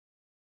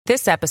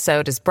This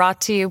episode is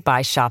brought to you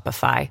by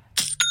Shopify.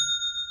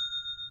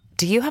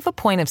 Do you have a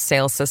point of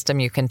sale system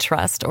you can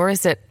trust, or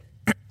is it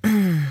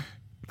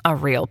a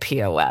real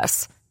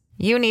POS?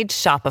 You need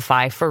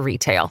Shopify for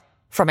retail.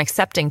 From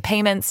accepting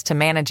payments to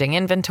managing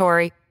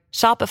inventory,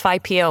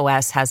 Shopify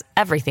POS has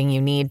everything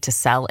you need to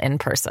sell in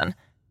person.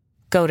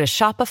 Go to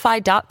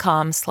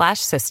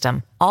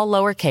shopify.com/system, all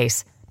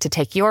lowercase, to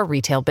take your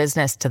retail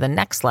business to the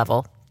next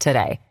level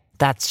today.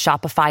 That's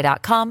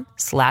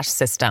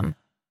shopify.com/system.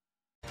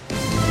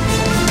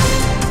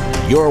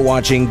 You're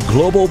watching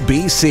Global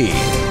BC.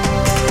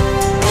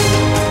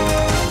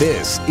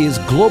 This is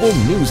Global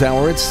News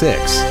Hour at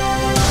 6.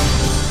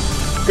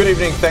 Good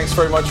evening. Thanks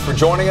very much for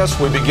joining us.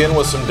 We begin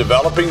with some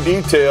developing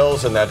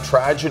details and that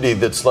tragedy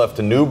that's left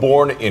a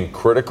newborn in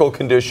critical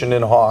condition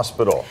in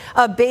hospital.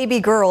 A baby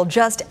girl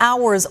just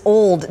hours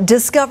old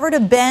discovered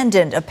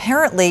abandoned,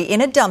 apparently in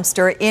a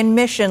dumpster in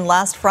Mission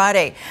last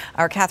Friday.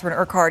 Our Catherine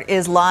Urquhart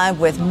is live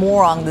with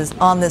more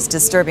on this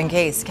disturbing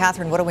case.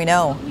 Catherine, what do we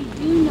know?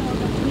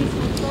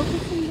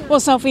 Well,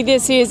 Sophie,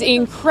 this is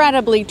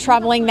incredibly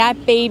troubling.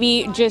 That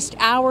baby just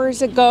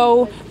hours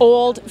ago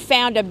old,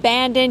 found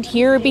abandoned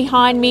here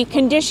behind me.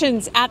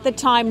 Conditions at the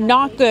time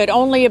not good,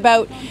 only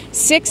about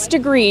 6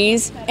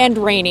 degrees and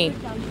rainy.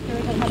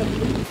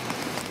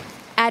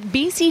 At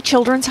BC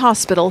Children's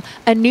Hospital,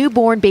 a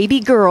newborn baby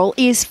girl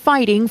is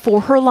fighting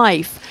for her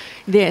life.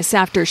 This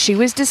after she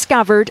was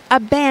discovered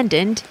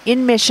abandoned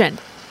in Mission.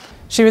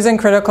 She was in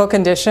critical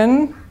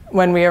condition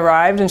when we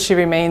arrived, and she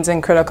remains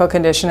in critical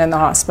condition in the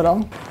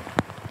hospital.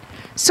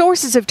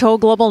 Sources have told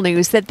Global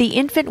News that the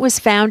infant was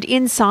found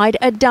inside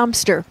a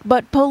dumpster,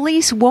 but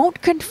police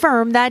won't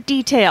confirm that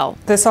detail.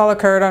 This all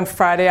occurred on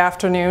Friday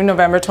afternoon,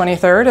 November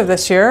 23rd of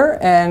this year,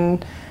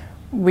 and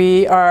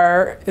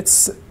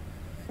it's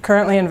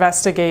currently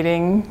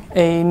investigating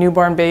a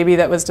newborn baby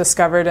that was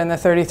discovered in the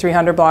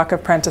 3300 block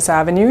of Prentice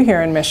Avenue here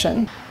in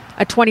Mission.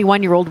 A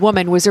 21-year-old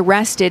woman was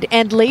arrested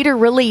and later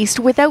released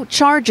without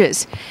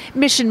charges.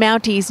 Mission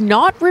Mounties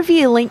not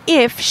revealing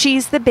if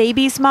she's the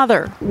baby's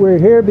mother. We're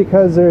here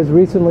because there's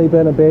recently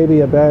been a baby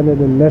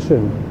abandoned in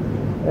Mission.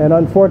 And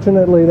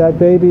unfortunately, that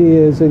baby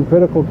is in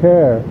critical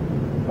care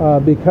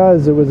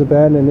because it was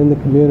abandoned in the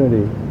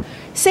community.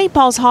 St.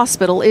 Paul's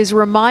Hospital is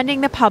reminding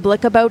the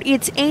public about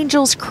its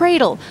Angel's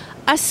Cradle,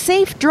 a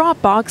safe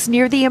drop box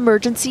near the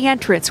emergency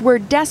entrance where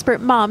desperate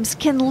moms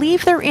can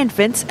leave their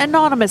infants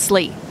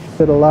anonymously.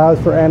 It allows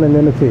for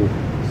anonymity,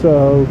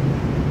 so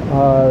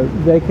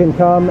they can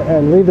come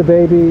and leave the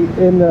baby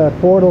in the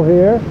portal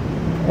here,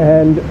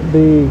 and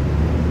the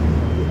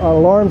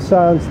alarm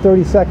sounds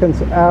 30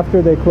 seconds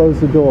after they close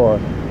the door,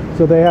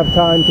 so they have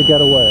time to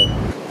get away.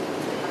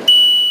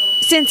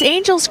 Since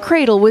Angel's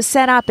Cradle was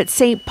set up at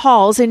St.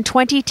 Paul's in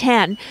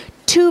 2010,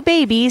 2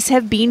 babies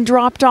have been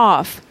dropped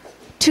off.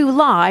 2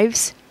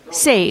 lives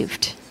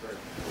saved.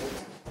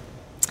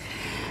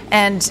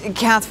 And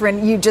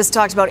Catherine, you just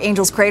talked about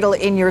Angel's Cradle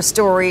in your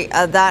story,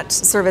 that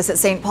service at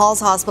St.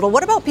 Paul's Hospital.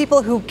 What about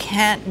people who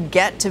can't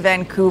get to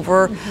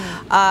Vancouver?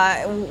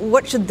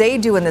 What should they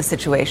do in this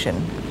situation?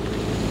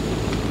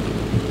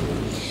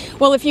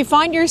 Well, if you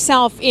find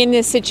yourself in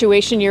this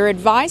situation, you're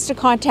advised to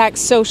contact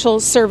social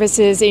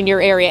services in your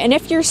area. And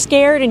if you're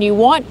scared and you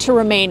want to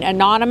remain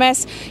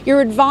anonymous, you're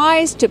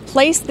advised to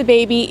place the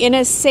baby in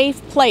a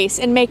safe place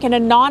and make an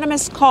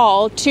anonymous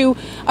call to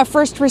a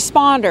first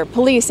responder,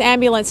 police,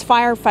 ambulance,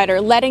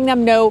 firefighter, letting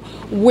them know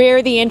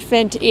where the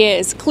infant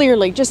is.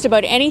 Clearly, just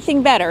about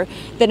anything better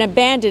than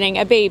abandoning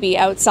a baby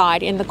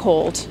outside in the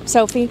cold.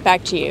 Sophie,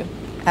 back to you.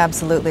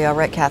 Absolutely. All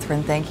right,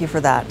 Catherine, thank you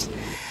for that.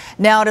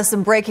 Now to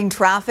some breaking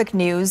traffic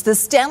news. The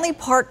Stanley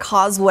Park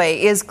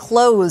Causeway is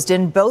closed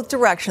in both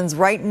directions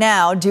right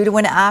now due to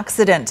an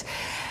accident.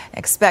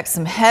 Expect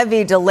some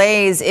heavy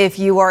delays if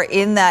you are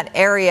in that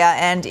area,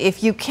 and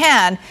if you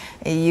can,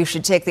 you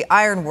should take the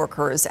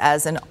Ironworkers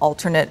as an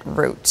alternate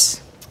route.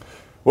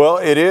 Well,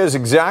 it is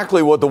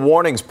exactly what the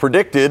warnings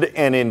predicted.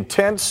 An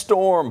intense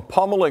storm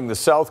pummeling the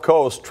south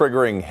coast,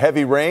 triggering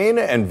heavy rain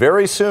and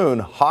very soon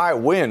high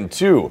wind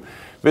too.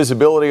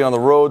 Visibility on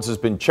the roads has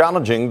been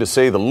challenging to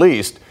say the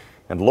least.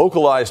 And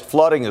localized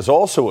flooding is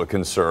also a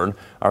concern.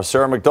 Our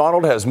Sarah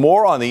McDonald has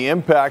more on the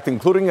impact,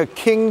 including a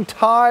king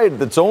tide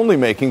that's only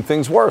making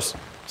things worse.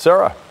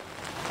 Sarah.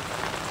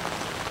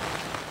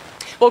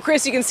 Well,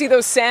 Chris, you can see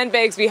those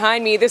sandbags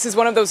behind me. This is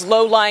one of those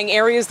low-lying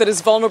areas that is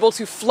vulnerable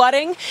to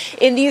flooding.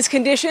 In these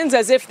conditions,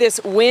 as if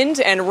this wind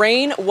and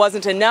rain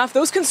wasn't enough,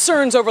 those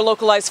concerns over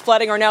localized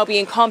flooding are now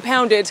being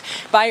compounded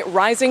by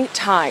rising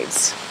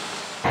tides.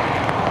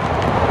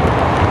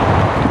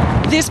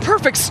 This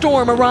perfect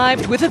storm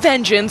arrived with a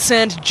vengeance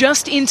and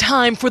just in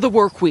time for the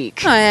work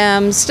week. I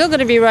am still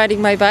going to be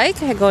riding my bike,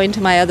 going to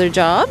my other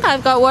job.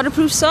 I've got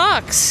waterproof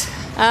socks.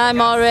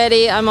 I'm all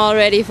ready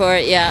for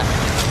it, yeah.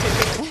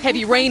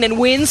 Heavy rain and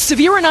winds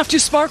severe enough to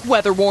spark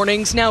weather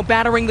warnings now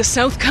battering the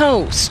south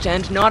coast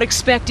and not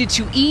expected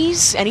to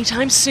ease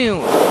anytime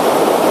soon.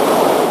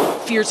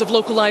 fears of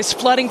localized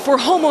flooding for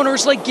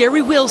homeowners like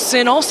Gary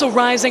Wilson also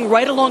rising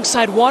right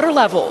alongside water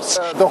levels.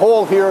 The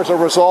hole here is a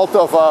result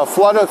of a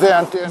flood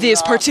event.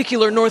 This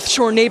particular North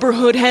Shore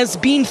neighborhood has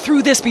been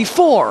through this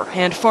before,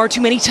 and far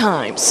too many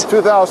times.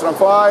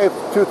 2005,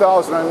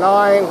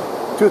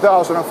 2009,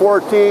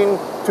 2014,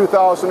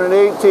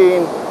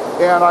 2018,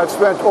 and I've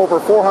spent over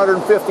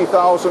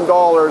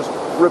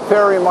 $450,000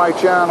 repairing my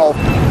channel.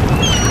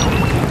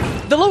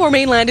 The Lower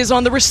Mainland is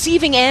on the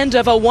receiving end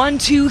of a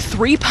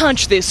 1-2-3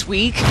 punch this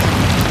week.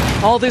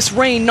 All this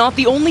rain not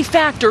the only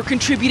factor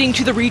contributing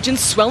to the region's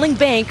swelling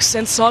banks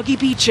and soggy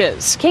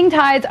beaches. King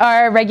tides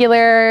are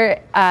regular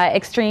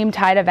extreme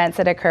tide events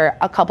that occur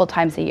a couple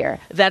times a year.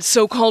 That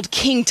so-called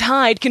king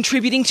tide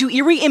contributing to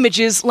eerie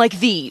images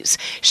like these,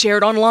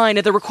 shared online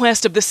at the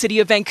request of the city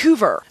of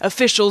Vancouver.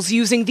 Officials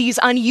using these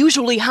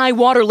unusually high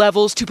water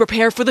levels to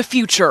prepare for the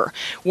future,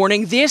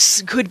 warning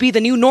this could be the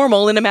new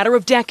normal in a matter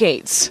of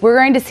decades. We're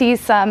going to see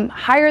some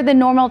higher than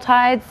normal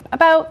tides,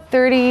 about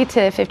 30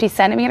 to 50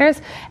 centimeters,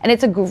 and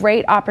it's a great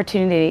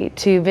opportunity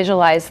to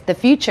visualize the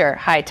future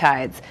high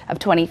tides of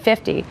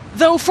 2050.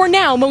 Though for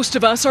now, most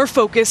of us are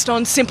focused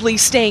on simply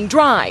staying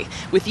dry,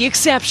 with the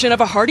exception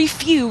of a hearty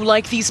few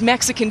like these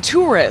Mexican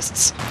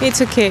tourists.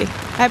 It's okay.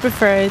 I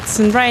prefer it's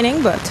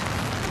raining, but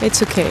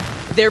it's okay.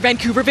 Their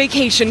Vancouver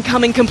vacation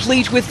coming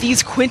complete with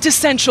these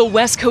quintessential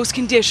West Coast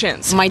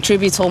conditions. My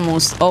trip is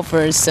almost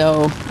over,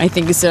 so I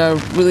think it's a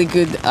really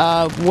good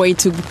way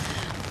to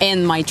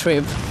end my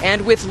trip.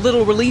 And with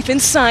little relief in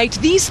sight,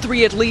 these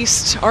three at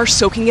least are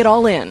soaking it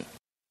all in.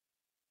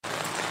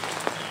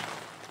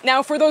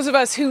 Now, for those of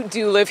us who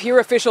do live here,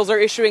 officials are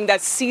issuing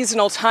that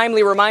seasonal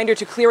timely reminder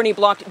to clear any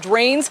blocked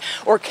drains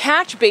or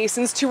catch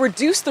basins to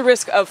reduce the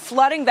risk of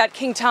flooding. That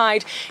king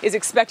tide is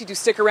expected to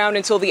stick around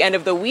until the end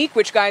of the week,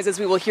 which, guys, as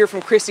we will hear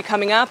from Christy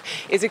coming up,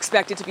 is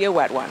expected to be a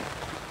wet one.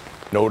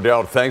 No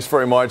doubt. Thanks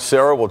very much,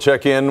 Sarah. We'll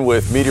check in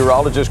with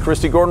meteorologist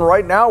Christy Gordon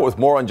right now with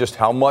more on just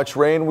how much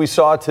rain we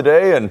saw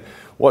today and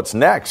what's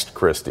next,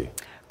 Christy.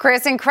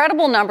 Chris,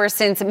 incredible numbers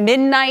since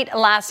midnight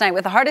last night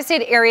with the hardest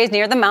hit areas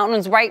near the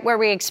mountains right where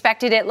we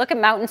expected it. Look at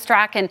Mountain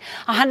Strachan,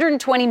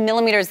 120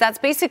 millimeters. That's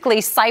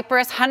basically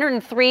Cypress,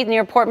 103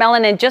 near Port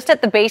Mellon, and just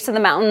at the base of the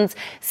mountains,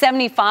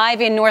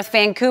 75 in North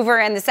Vancouver.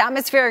 And this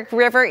atmospheric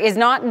river is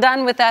not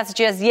done with us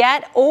just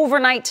yet.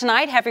 Overnight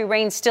tonight, heavy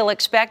rain still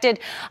expected.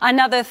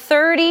 Another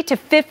 30 to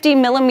 50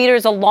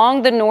 millimeters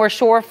along the North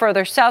Shore.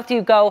 Further south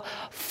you go,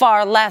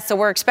 far less. So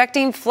we're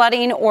expecting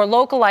flooding or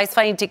localized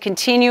flooding to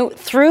continue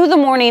through the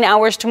morning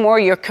hours tomorrow.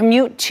 Your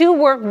commute to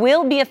work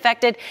will be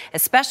affected,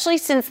 especially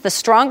since the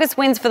strongest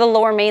winds for the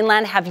Lower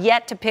Mainland have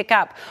yet to pick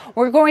up.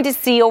 We're going to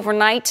see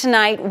overnight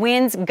tonight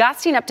winds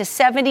gusting up to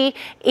 70,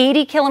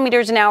 80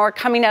 kilometers an hour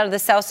coming out of the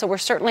south, so we're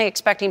certainly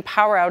expecting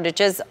power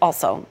outages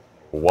also.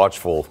 Watch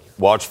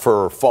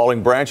for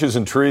falling branches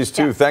and trees,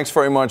 too. Yeah. Thanks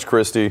very much,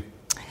 Christy.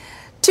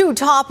 Two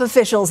top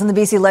officials in the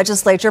BC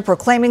legislature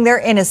proclaiming their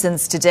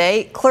innocence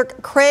today.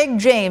 Clerk Craig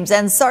James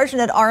and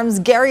Sergeant-at-Arms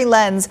Gary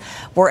Lenz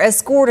were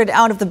escorted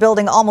out of the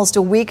building almost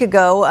a week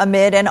ago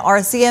amid an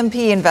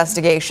RCMP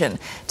investigation.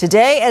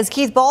 Today, as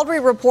Keith Baldry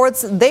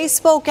reports, they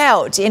spoke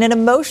out in an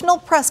emotional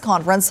press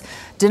conference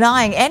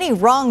denying any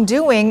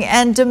wrongdoing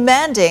and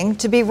demanding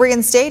to be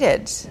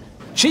reinstated.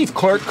 Chief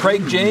Clerk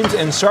Craig James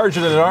and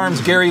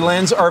Sergeant-at-Arms Gary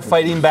Lenz are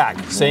fighting back,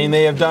 saying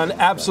they have done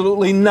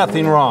absolutely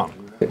nothing wrong.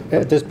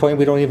 At this point,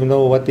 we don't even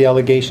know what the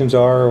allegations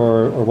are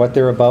or what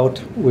they're about.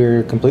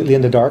 We're completely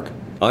in the dark.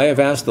 I have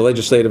asked the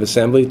Legislative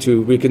Assembly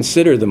to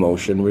reconsider the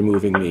motion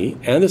removing me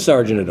and the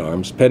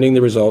Sergeant-at-Arms pending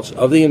the results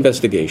of the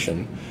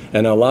investigation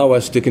and allow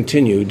us to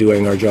continue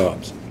doing our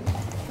jobs.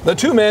 The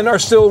two men are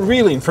still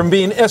reeling from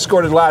being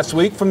escorted last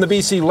week from the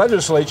BC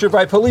legislature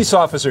by police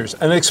officers,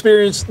 an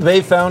experience they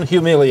found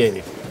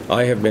humiliating.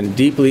 I have been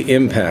deeply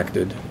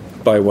impacted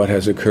by what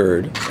has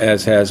occurred,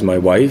 as has my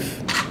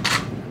wife,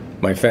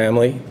 my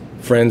family,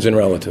 friends and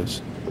relatives.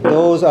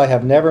 Those I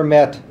have never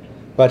met,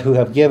 but who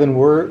have given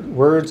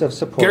words of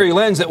support. Gary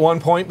Lenz at one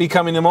point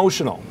becoming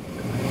emotional.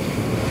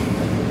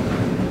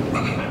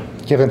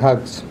 Giving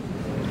hugs.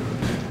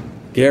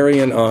 Gary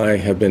and I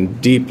have been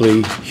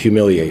deeply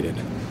humiliated.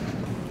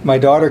 My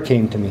daughter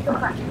came to me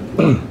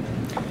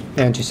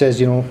and she says,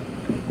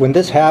 when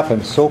this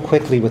happened so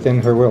quickly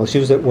within her world, she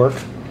was at work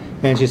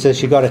and she says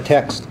she got a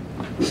text.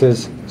 It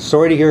says,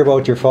 sorry to hear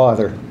about your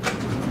father.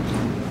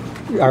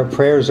 Our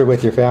prayers are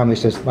with your family.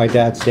 Says, my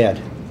dad's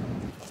dead.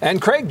 And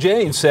Craig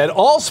James said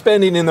all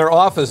spending in their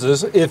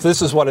offices, if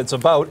this is what it's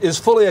about, is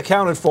fully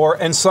accounted for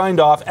and signed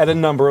off at a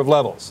number of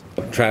levels.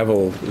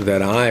 Travel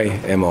that I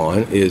am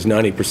on is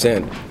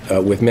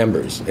 90% with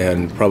members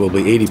and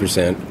probably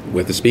 80%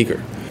 with the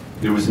speaker.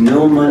 There was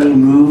no money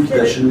moved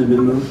that shouldn't have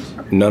been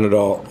moved? None at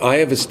all. I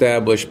have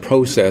established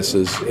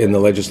processes in the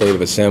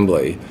Legislative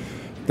Assembly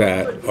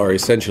that are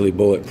essentially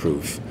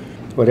bulletproof.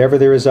 Whatever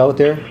there is out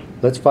there,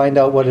 let's find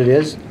out what it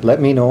is.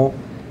 Let me know.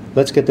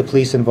 Let's get the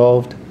police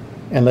involved,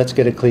 and let's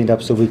get it cleaned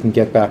up so we can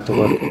get back to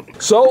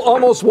work. So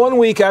almost 1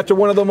 week after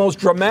one of the most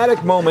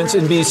dramatic moments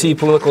in BC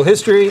political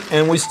history,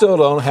 and we still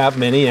don't have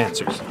many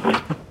answers.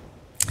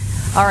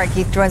 All right,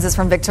 Keith joins us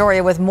from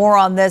Victoria with more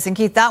on this. And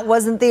Keith, that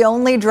wasn't the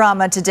only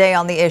drama today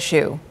on the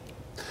issue.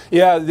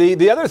 Yeah,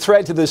 the other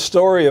thread to this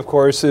story, of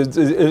course,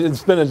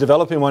 it's been a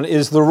developing one,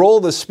 is the role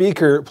the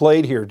Speaker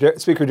played here.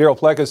 Speaker Darryl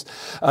Plecas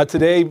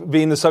today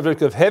being the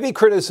subject of heavy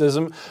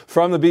criticism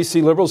from the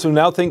BC Liberals, who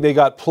now think they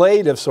got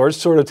played of sorts,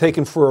 sort of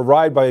taken for a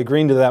ride by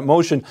agreeing to that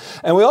motion.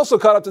 And we also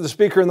caught up to the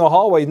Speaker in the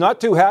hallway,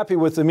 not too happy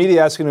with the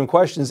media asking him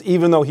questions,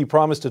 even though he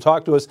promised to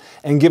talk to us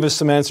and give us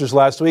some answers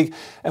last week.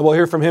 And we'll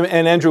hear from him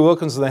and Andrew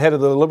Wilkinson, the head of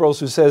the Liberals,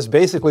 who says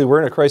basically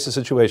we're in a crisis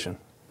situation.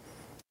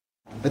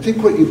 I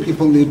think what you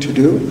people need to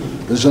do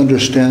is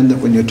understand that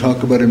when you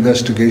talk about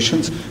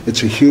investigations,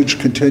 it's a huge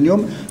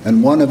continuum,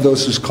 and one of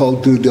those is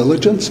called due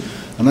diligence,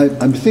 and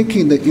I'm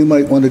thinking that you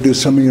might want to do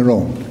some of your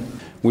own.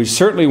 We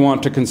certainly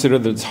want to consider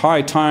that it's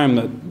high time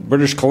that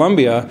British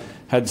Columbia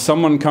had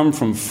someone come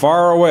from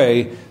far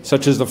away,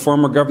 such as the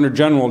former Governor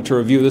General, to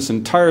review this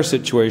entire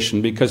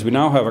situation, because we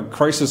now have a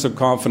crisis of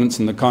confidence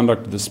in the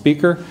conduct of the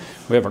Speaker.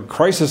 We have a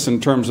crisis in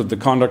terms of the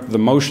conduct of the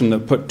motion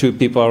that put two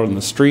people out on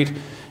the street.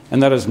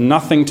 And that has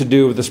nothing to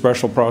do with the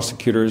special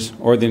prosecutors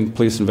or the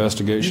police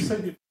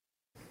investigation.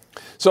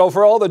 So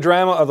for all the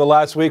drama of the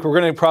last week, we're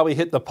going to probably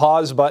hit the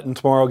pause button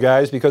tomorrow,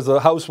 guys, because the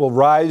House will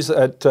rise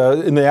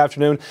in the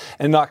afternoon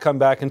and not come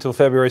back until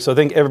February. So I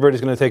think everybody's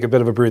going to take a bit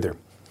of a breather.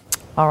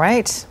 All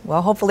right.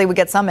 Well, hopefully we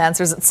get some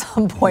answers at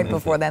some point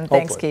before then.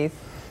 Thanks, Keith.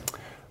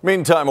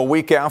 Meantime, a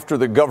week after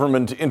the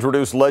government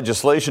introduced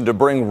legislation to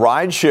bring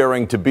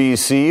ride-sharing to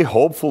BC,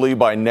 hopefully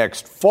by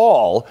next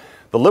fall,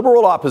 the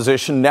Liberal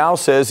opposition now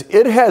says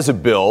it has a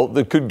bill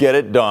that could get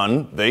it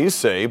done, they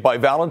say, by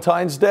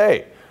Valentine's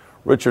Day.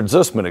 Richard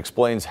Zussman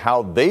explains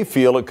how they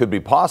feel it could be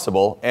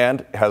possible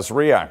and has a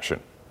reaction.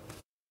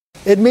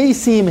 It may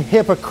seem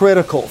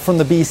hypocritical from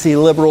the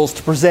BC Liberals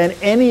to present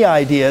any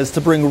ideas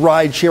to bring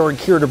ride-sharing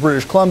here to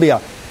British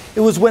Columbia. It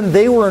was when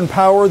they were in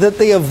power that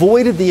they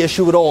avoided the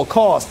issue at all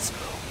costs,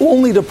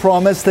 only to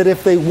promise that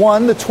if they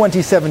won the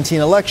 2017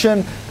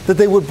 election, that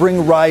they would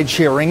bring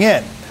ride-sharing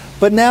in.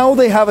 But now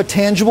they have a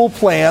tangible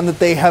plan that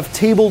they have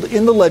tabled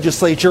in the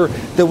legislature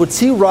that would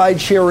see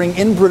ride-sharing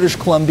in British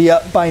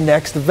Columbia by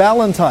next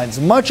Valentine's,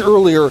 much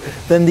earlier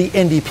than the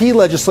NDP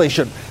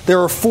legislation. There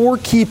are four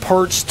key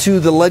parts to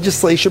the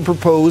legislation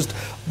proposed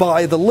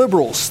by the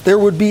Liberals. There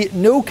would be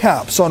no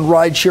caps on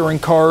ride-sharing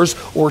cars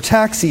or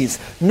taxis,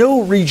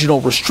 no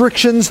regional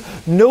restrictions,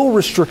 no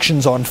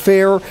restrictions on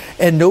fare,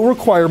 and no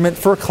requirement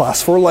for a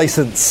Class 4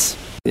 license.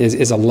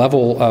 Is a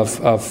level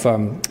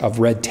of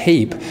red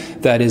tape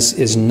that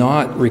is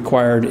not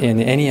required in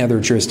any other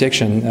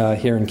jurisdiction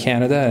here in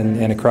Canada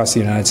and across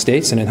the United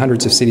States and in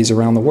hundreds of cities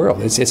around the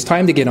world. It's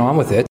time to get on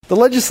with it. The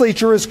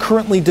legislature is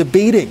currently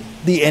debating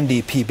the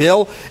NDP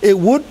bill. It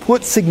would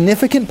put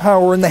significant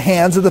power in the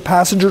hands of the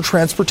Passenger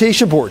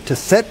Transportation Board to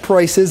set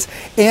prices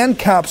and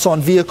caps on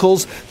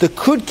vehicles that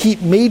could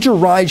keep major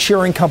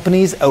ride-sharing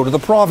companies out of the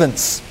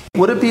province.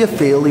 Would it be a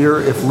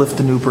failure if Lyft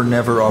and Uber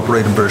never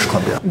operate in British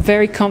Columbia? I'm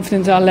very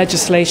confident our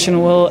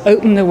legislation will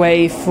open the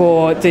way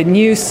for the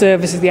new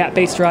services, the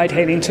app-based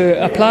ride-hailing,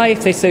 to apply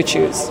if they so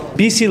choose.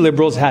 BC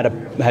Liberals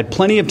had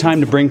plenty of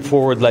time to bring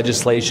forward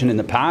legislation in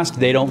the past.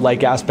 They don't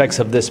like aspects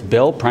of this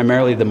bill,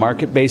 primarily the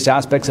market-based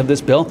aspects of this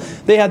bill.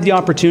 They had the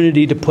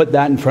opportunity to put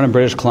that in front of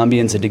British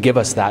Columbians and to give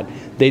us that.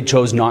 They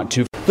chose not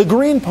to. The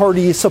Green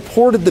Party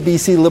supported the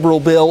BC Liberal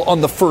bill on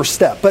the first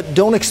step, but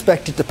don't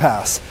expect it to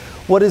pass.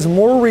 What is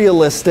more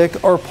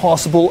realistic are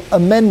possible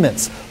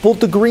amendments. Both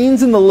the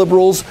Greens and the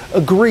Liberals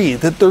agree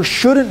that there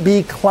shouldn't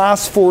be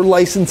Class 4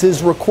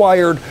 licenses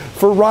required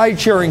for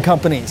ride-sharing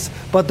companies.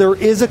 But there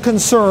is a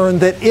concern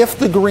that if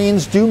the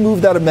Greens do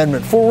move that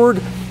amendment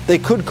forward, they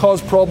could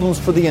cause problems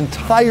for the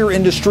entire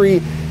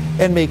industry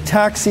and make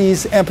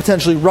taxis and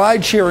potentially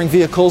ride-sharing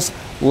vehicles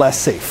less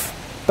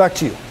safe. Back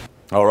to you.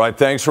 All right.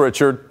 Thanks,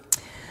 Richard.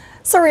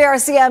 Surrey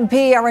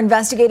RCMP are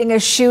investigating a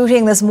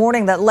shooting this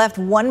morning that left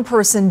one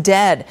person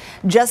dead.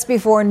 Just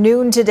before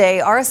noon today,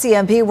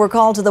 RCMP were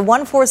called to the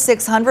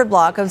 14600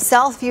 block of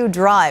Southview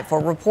Drive for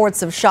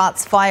reports of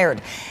shots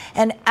fired.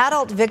 An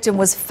adult victim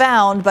was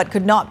found but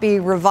could not be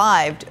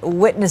revived.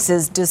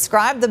 Witnesses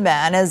described the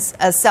man as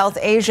a South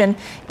Asian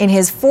in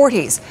his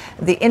 40s.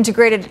 The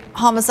Integrated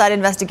Homicide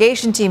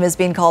Investigation Team is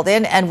being called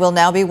in and will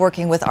now be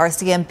working with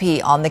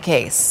RCMP on the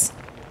case.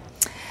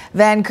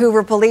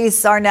 Vancouver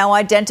police are now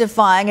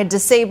identifying a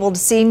disabled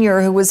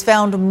senior who was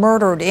found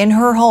murdered in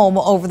her home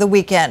over the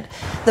weekend.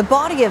 The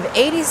body of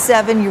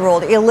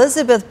 87-year-old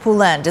Elizabeth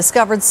Poulin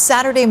discovered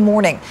Saturday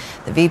morning.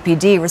 The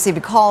VPD received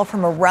a call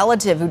from a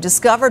relative who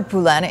discovered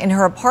Poulin in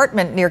her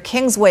apartment near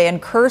Kingsway and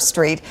Kerr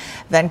Street.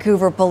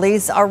 Vancouver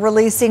police are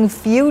releasing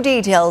few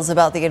details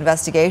about the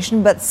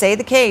investigation, but say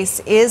the case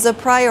is a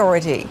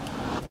priority.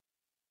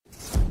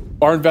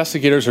 Our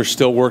investigators are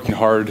still working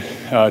hard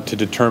to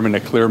determine a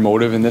clear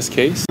motive in this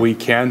case. We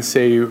can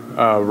say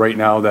right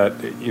now that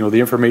the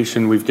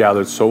information we've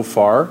gathered so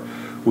far,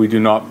 we do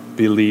not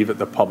believe that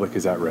the public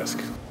is at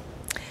risk.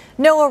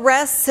 No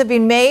arrests have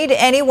been made.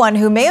 Anyone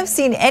who may have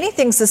seen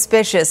anything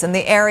suspicious in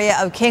the area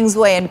of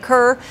Kingsway and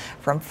Kerr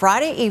from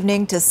Friday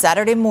evening to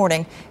Saturday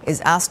morning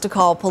is asked to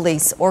call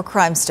police or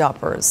Crime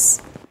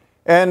Stoppers.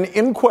 An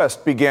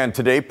inquest began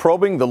today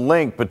probing the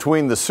link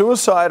between the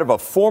suicide of a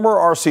former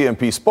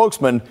RCMP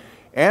spokesman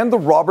and the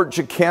Robert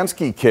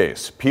Jacansky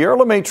case. Pierre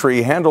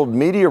Lemaitre handled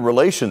media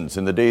relations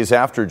in the days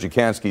after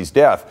Jacansky's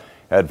death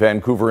at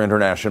Vancouver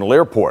International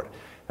Airport.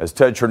 As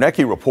Ted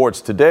Chernecki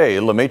reports today,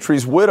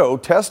 Lemaitre's widow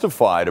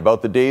testified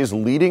about the days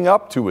leading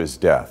up to his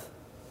death.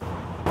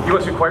 He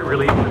wasn't quite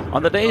relieved.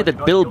 On the day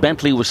that Bill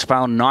Bentley was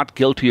found not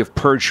guilty of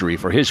perjury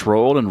for his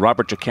role in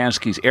Robert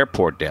Jacansky's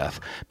airport death,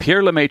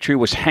 Pierre Lemaitre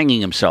was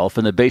hanging himself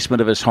in the basement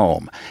of his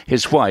home.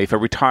 His wife, a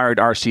retired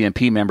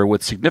RCMP member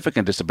with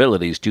significant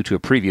disabilities due to a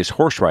previous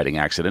horse riding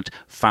accident,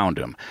 found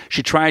him.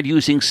 She tried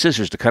using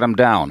scissors to cut him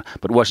down,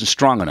 but wasn't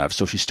strong enough,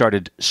 so she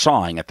started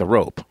sawing at the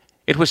rope.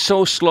 It was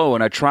so slow,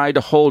 and I tried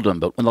to hold him,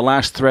 but when the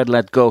last thread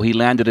let go, he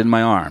landed in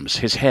my arms.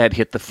 His head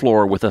hit the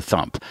floor with a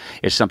thump.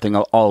 It's something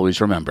I'll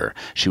always remember.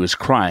 She was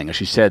crying as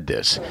she said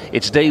this.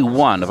 It's day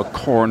one of a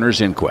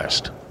coroner's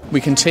inquest. We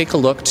can take a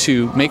look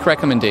to make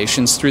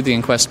recommendations through the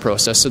inquest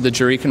process so the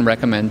jury can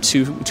recommend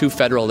to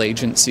federal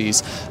agencies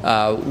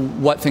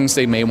what things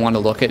they may want to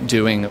look at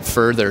doing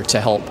further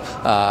to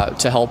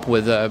help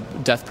with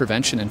death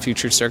prevention in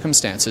future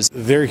circumstances.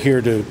 They're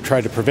here to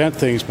try to prevent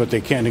things, but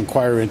they can't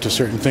inquire into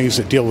certain things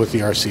that deal with the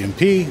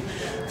RCMP.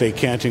 They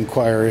can't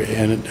inquire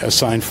and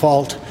assign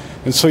fault.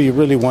 And so you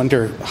really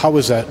wonder, how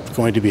is that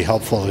going to be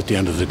helpful at the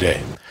end of the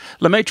day?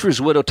 Lemaitre's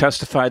widow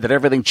testified that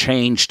everything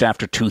changed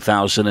after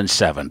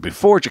 2007.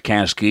 Before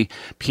Jacansky,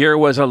 Pierre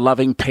was a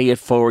loving,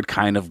 pay-it-forward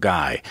kind of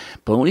guy.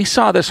 But when he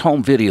saw this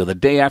home video the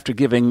day after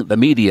giving the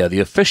media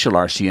the official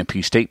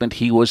RCMP statement,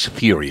 he was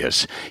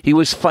furious. He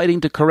was fighting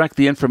to correct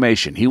the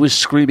information. He was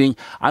screaming,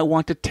 "I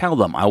want to tell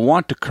them. I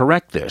want to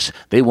correct this.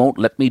 They won't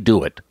let me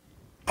do it."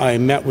 I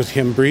met with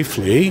him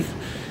briefly,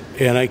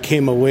 and I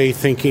came away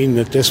thinking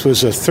that this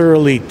was a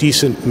thoroughly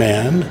decent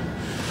man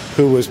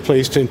who was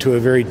placed into a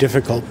very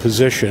difficult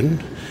position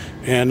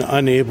and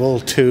unable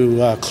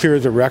to clear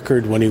the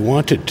record when he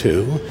wanted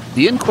to.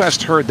 The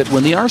inquest heard that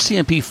when the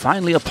RCMP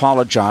finally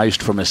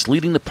apologized for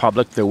misleading the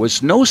public, there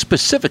was no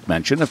specific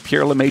mention of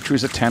Pierre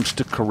Lemaitre's attempts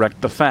to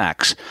correct the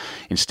facts.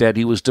 Instead,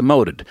 he was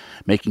demoted,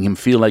 making him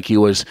feel like he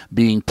was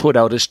being put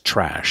out as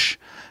trash.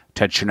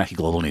 Ted Chernecki,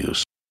 Global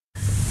News.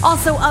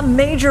 Also, a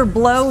major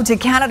blow to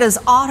Canada's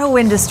auto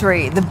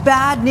industry. The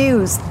bad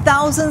news,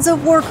 thousands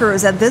of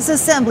workers at this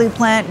assembly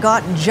plant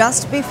got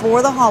just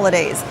before the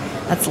holidays.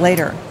 That's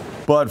later.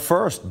 But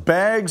first,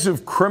 bags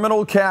of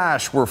criminal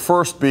cash were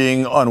first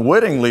being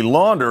unwittingly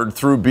laundered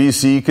through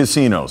BC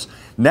casinos.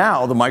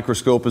 Now the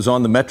microscope is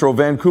on the Metro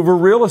Vancouver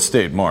real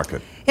estate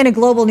market. In a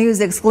Global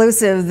News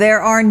exclusive, there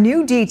are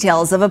new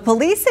details of a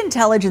police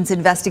intelligence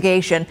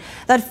investigation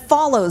that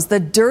follows the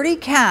dirty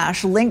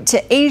cash linked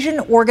to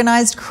Asian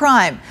organized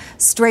crime,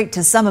 straight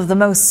to some of the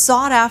most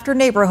sought-after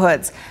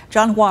neighborhoods.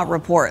 John Hua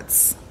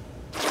reports.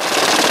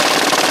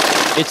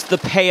 It's the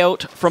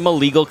payout from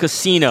illegal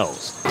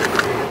casinos,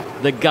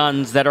 the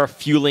guns that are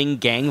fueling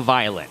gang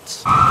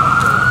violence,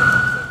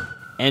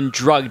 and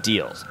drug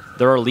deals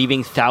that are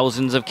leaving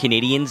thousands of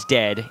Canadians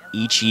dead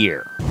each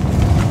year.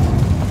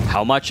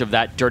 How much of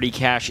that dirty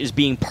cash is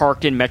being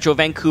parked in Metro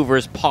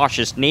Vancouver's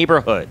poshest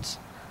neighborhoods,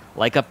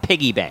 like a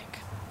piggy bank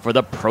for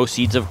the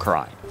proceeds of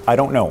crime? I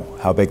don't know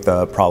how big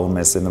the problem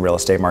is in the real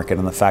estate market,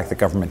 and the fact that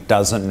government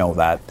doesn't know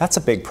that's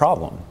a big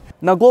problem.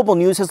 Now, Global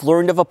News has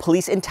learned of a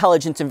police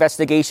intelligence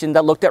investigation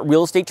that looked at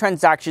real estate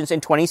transactions in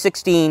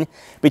 2016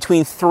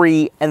 between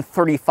 $3 and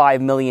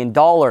 $35 million.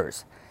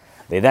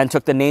 They then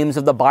took the names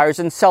of the buyers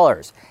and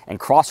sellers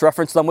and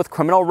cross-referenced them with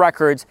criminal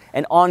records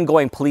and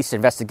ongoing police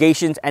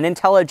investigations and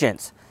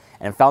intelligence,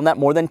 and found that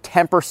more than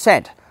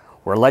 10%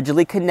 were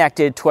allegedly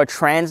connected to a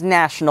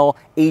transnational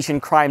Asian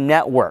crime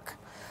network.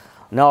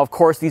 Now, of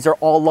course, these are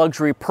all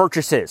luxury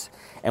purchases,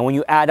 and when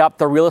you add up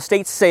the real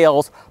estate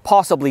sales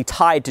possibly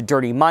tied to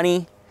dirty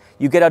money,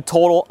 you get a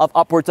total of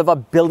upwards of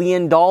 $1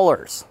 billion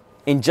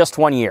in just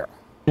 1 year.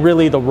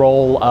 Really the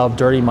role of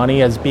dirty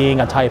money as being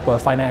a type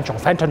of financial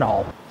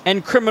fentanyl.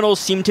 And criminals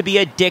seem to be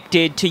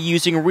addicted to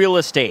using real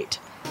estate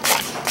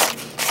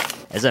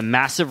as a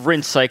massive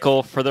rinse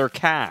cycle for their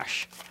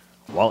cash,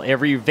 while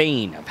every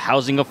vein of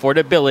housing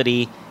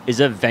affordability is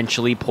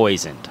eventually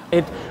poisoned.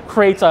 It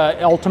creates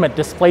an ultimate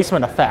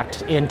displacement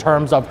effect in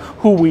terms of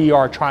who we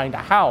are trying to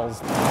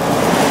house.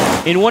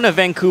 In one of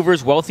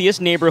Vancouver's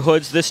wealthiest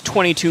neighborhoods, this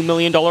 $22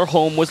 million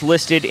home was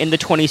listed in the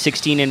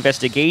 2016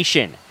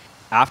 investigation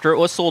after it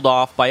was sold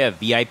off by a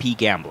VIP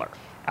gambler.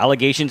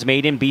 Allegations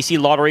made in BC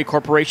Lottery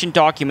Corporation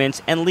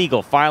documents and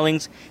legal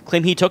filings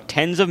claim he took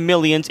tens of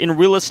millions in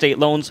real estate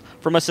loans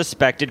from a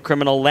suspected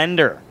criminal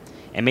lender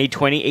and made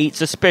 28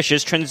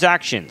 suspicious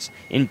transactions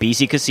in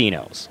BC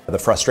casinos. The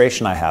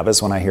frustration I have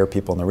is when I hear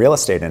people in the real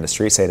estate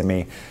industry say to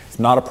me, it's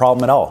not a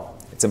problem at all.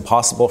 It's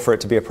impossible for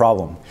it to be a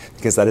problem,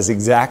 because that is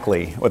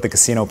exactly what the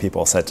casino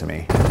people said to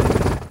me.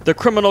 The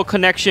criminal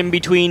connection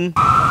between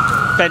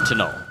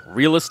fentanyl,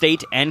 real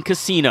estate, and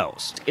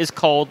casinos is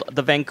called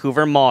the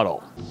Vancouver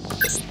model.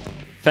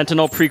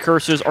 Fentanyl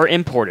precursors are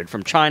imported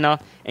from China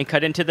and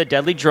cut into the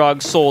deadly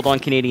drugs sold on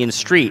Canadian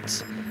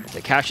streets.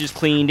 The cash is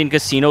cleaned in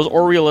casinos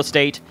or real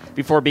estate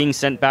before being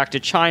sent back to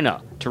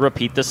China to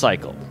repeat the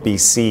cycle.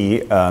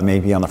 BC may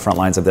be on the front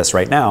lines of this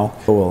right now.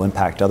 It will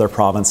impact other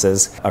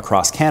provinces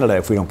across Canada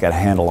if we don't get a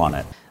handle on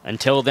it.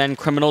 Until then,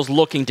 criminals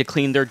looking to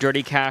clean their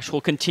dirty cash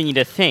will continue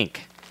to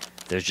think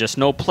there's just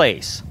no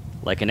place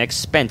like an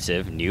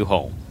expensive new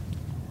home.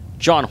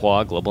 John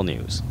Hua, Global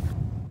News.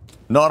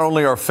 Not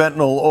only are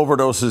fentanyl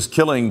overdoses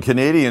killing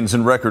Canadians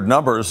in record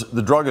numbers,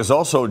 the drug is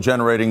also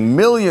generating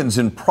millions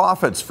in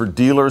profits for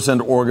dealers and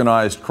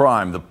organized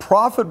crime. The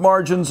profit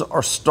margins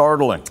are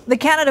startling. The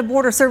Canada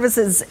Border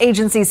Services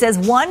Agency says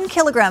 1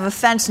 kilogram of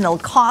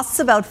fentanyl costs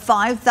about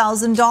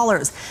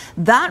 $5,000.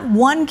 That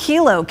 1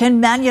 kilo can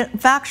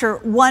manufacture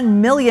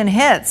 1 million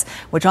hits,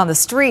 which on the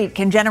street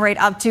can generate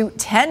up to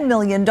 $10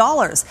 million.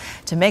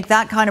 To make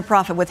that kind of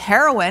profit with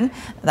heroin,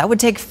 that would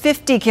take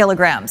 50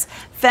 kilograms.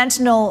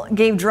 Fentanyl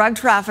gave drug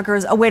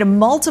traffickers a way to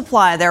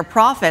multiply their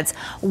profits.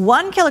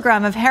 1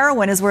 kilogram of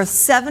heroin is worth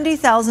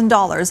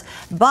 $70,000,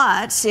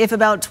 but if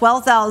about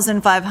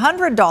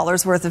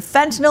 $12,500 worth of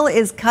fentanyl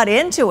is cut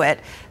into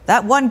it,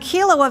 that 1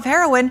 kilo of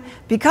heroin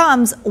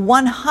becomes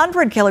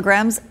 100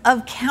 kilograms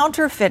of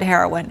counterfeit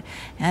heroin,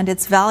 and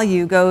its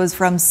value goes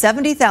from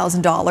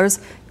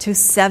 $70,000 to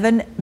 $7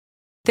 million.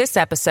 This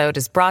episode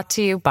is brought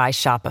to you by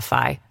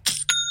Shopify.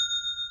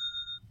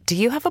 Do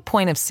you have a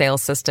point of sale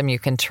system you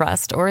can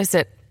trust, or is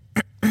it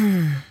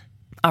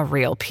a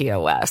real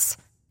POS?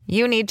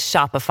 You need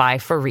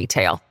Shopify for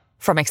retail.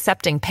 From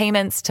accepting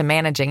payments to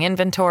managing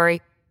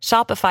inventory,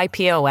 Shopify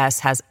POS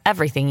has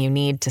everything you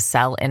need to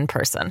sell in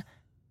person.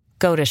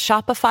 Go to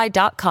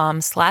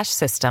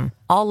shopify.com/system,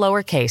 all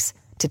lowercase,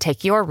 to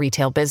take your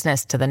retail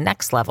business to the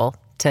next level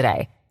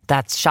today.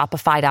 That's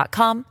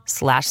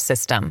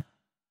shopify.com/system.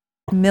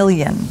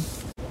 Million.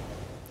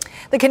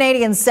 The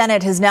Canadian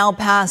Senate has now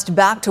passed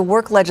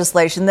back-to-work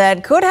legislation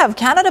that could have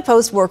Canada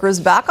Post workers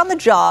back on the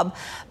job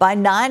by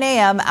 9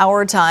 a.m.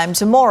 our time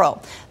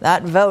tomorrow.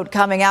 That vote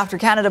coming after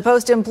Canada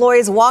Post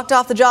employees walked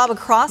off the job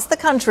across the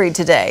country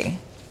today.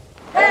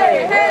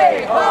 Hey,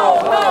 hey, ho,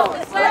 ho,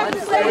 this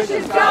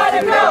legislation's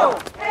gotta go!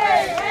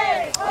 Hey,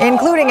 hey, ho,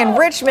 including in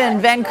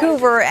Richmond,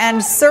 Vancouver,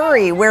 and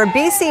Surrey, where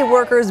BC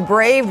workers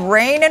braved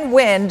rain and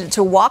wind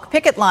to walk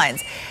picket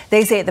lines.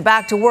 They say the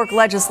back-to-work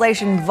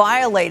legislation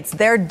violates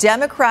their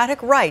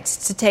democratic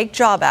rights to take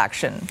job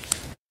action.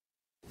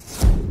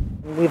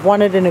 We've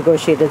wanted a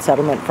negotiated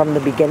settlement from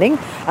the beginning.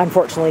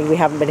 Unfortunately, we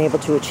haven't been able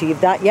to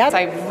achieve that yet.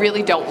 I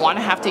really don't want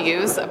to have to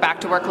use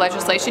back-to-work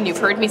legislation. You've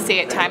heard me say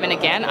it time and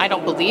again. I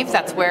don't believe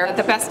that's where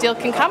the best deal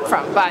can come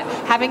from. But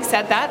having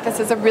said that, this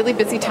is a really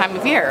busy time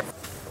of year.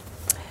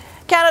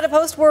 Canada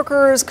Post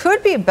workers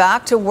could be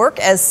back to work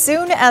as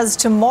soon as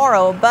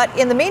tomorrow, but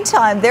in the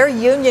meantime, their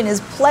union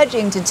is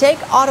pledging to take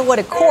Ottawa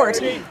to court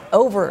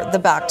over the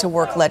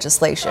back-to-work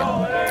legislation.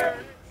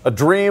 A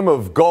dream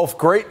of golf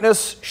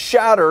greatness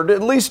shattered,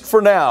 at least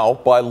for now,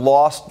 by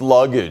lost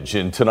luggage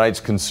in tonight's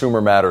Consumer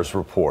Matters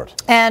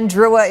report. And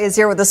Drua is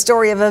here with the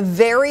story of a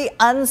very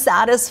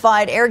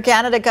unsatisfied Air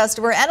Canada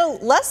customer and a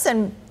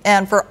lesson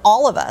and for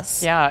all of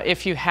us. Yeah,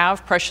 if you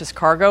have precious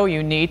cargo,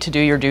 you need to do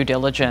your due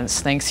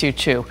diligence. Thanks, you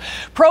too.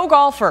 Pro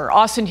golfer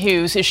Austin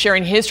Hughes is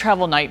sharing his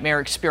travel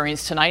nightmare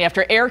experience tonight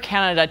after Air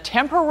Canada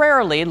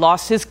temporarily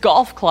lost his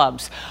golf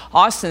clubs.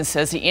 Austin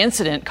says the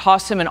incident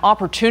cost him an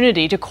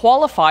opportunity to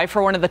qualify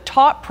for one of the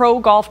top pro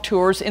golf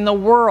tours in the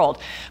world.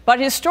 But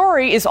his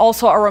story is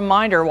also a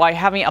reminder why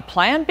having a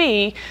plan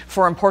B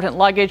for important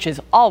luggage is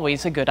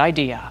always a good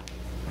idea.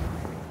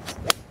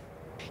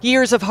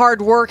 Years of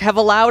hard work have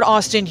allowed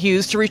Austin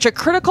Hughes to reach a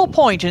critical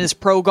point in his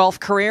pro golf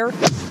career.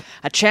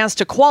 A chance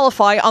to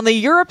qualify on the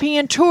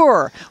European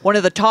Tour, one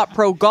of the top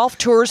pro golf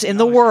tours in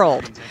the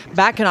world.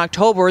 Back in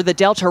October, the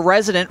Delta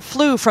resident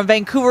flew from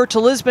Vancouver to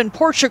Lisbon,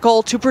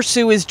 Portugal to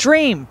pursue his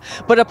dream.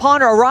 But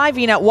upon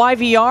arriving at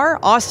YVR,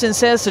 Austin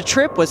says the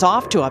trip was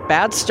off to a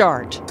bad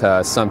start.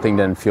 Something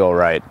didn't feel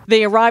right.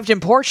 They arrived in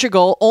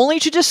Portugal only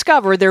to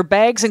discover their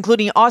bags,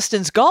 including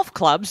Austin's golf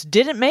clubs,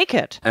 didn't make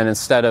it. And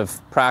instead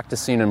of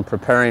practicing and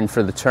preparing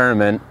for the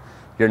tournament,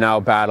 you're now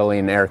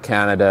battling Air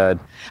Canada.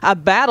 A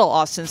battle,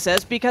 Austin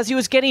says, because he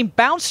was getting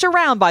bounced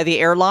around by the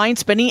airline,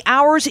 spending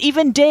hours,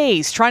 even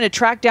days, trying to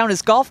track down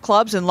his golf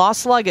clubs and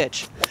lost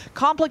luggage.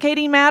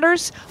 Complicating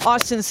matters,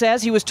 Austin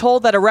says he was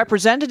told that a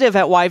representative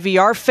at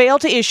YVR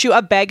failed to issue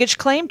a baggage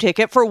claim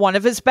ticket for one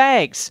of his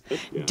bags.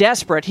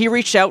 Desperate, he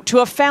reached out to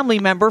a family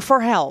member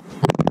for help.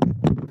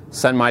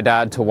 Sent my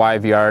dad to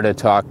YVR to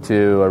talk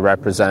to a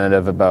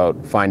representative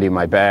about finding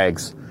my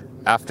bags.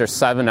 After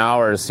 7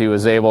 hours, he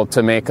was able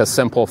to make a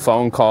simple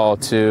phone call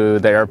to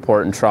the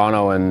airport in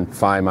Toronto and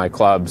find my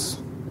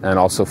clubs and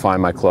also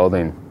find my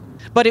clothing.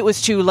 But it was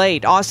too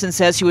late. Austin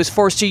says he was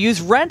forced to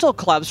use rental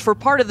clubs for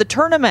part of the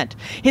tournament.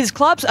 His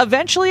clubs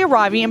eventually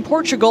arriving in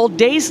Portugal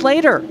days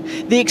later.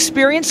 The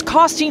experience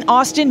costing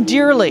Austin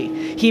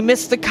dearly. He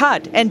missed the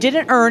cut and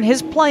didn't earn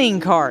his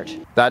playing card.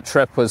 That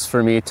trip was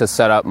for me to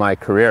set up my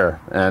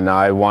career, and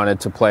I wanted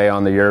to play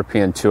on the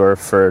European Tour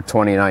for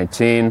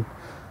 2019.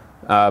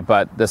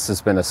 But this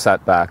has been a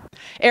setback.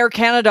 Air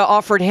Canada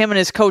offered him and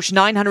his coach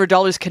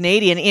 $900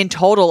 Canadian in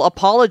total,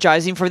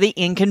 apologizing for the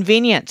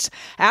inconvenience.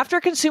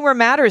 After Consumer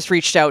Matters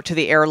reached out to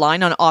the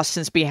airline on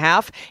Austin's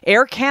behalf,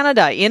 Air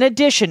Canada, in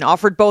addition,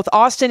 offered both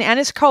Austin and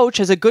his coach,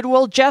 as a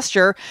goodwill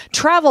gesture,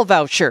 travel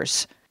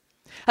vouchers.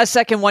 A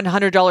second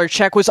 $100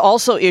 check was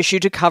also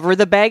issued to cover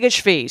the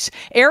baggage fees.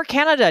 Air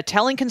Canada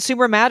telling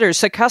Consumer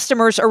Matters the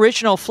customers'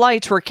 original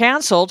flights were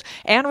cancelled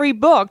and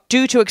rebooked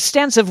due to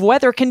extensive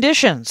weather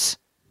conditions.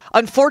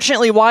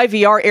 Unfortunately,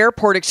 YVR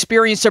Airport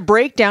experienced a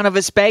breakdown of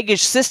its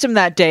baggage system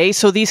that day,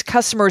 so these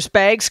customers'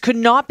 bags could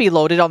not be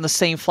loaded on the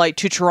same flight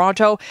to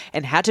Toronto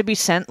and had to be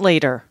sent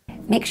later.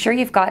 Make sure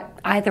you've got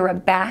either a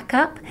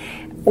backup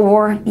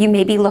or you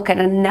maybe look at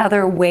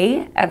another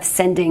way of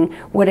sending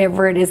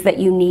whatever it is that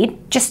you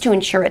need just to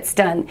ensure it's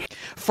done.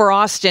 For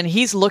Austin,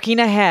 he's looking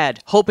ahead,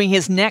 hoping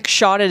his next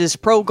shot at his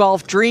pro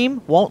golf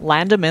dream won't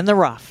land him in the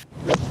rough.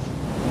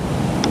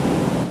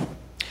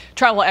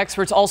 Travel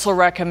experts also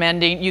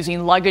recommending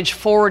using luggage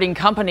forwarding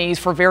companies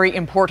for very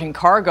important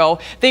cargo.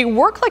 They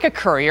work like a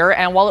courier,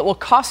 and while it will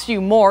cost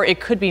you more, it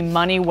could be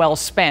money well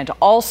spent.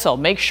 Also,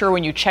 make sure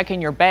when you check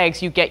in your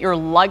bags, you get your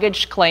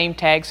luggage claim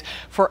tags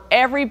for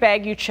every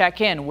bag you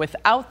check in.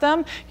 Without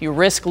them, you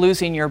risk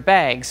losing your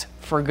bags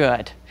for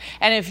good.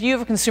 And if you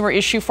have a consumer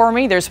issue for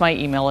me, there's my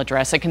email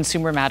address at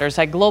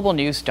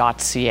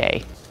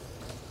consumermatters@globalnews.ca.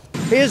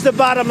 Here's the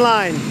bottom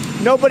line.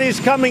 Nobody's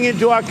coming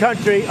into our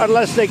country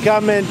unless they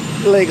come in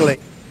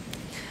legally.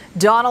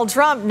 Donald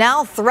Trump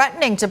now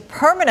threatening to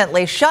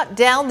permanently shut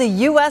down the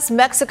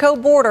U.S.-Mexico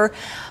border,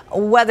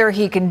 whether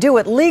he can do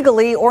it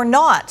legally or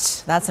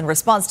not. That's in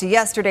response to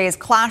yesterday's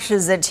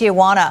clashes at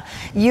Tijuana.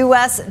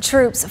 U.S.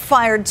 troops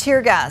fired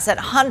tear gas at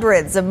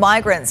hundreds of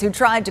migrants who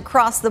tried to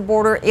cross the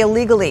border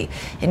illegally,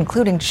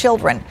 including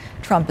children.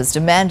 Trump is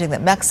demanding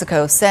that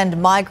Mexico send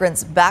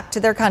migrants back to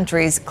their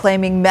countries,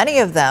 claiming many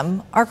of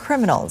them are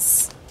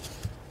criminals.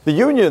 The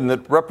union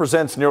that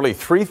represents nearly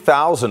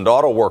 3,000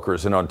 auto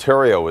workers in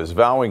Ontario is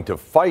vowing to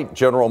fight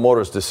General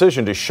Motors'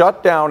 decision to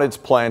shut down its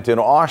plant in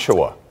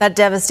Oshawa. That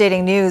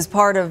devastating news,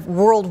 part of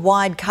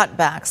worldwide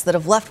cutbacks that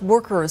have left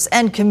workers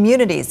and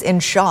communities in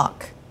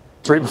shock.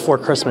 It's right before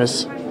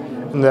Christmas,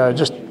 and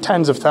just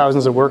tens of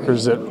thousands of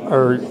workers that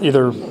are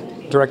either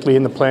directly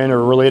in the plant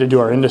or related to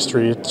our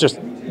industry. It's just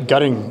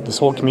gutting this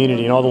whole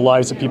community and all the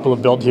lives that people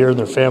have built here and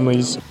their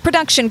families.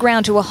 Production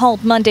ground to a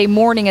halt Monday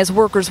morning as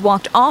workers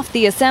walked off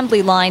the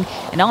assembly line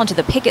and onto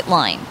the picket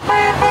line.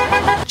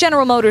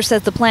 General Motors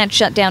says the plant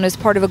shutdown is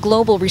part of a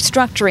global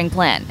restructuring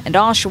plan, and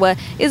Oshawa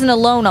isn't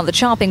alone on the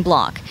chopping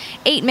block.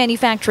 8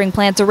 manufacturing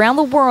plants around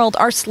the world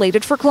are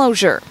slated for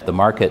closure. The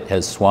market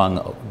has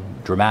swung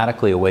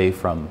dramatically away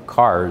from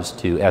cars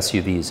to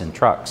SUVs and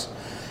trucks.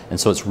 And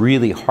so it's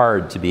really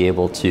hard to be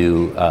able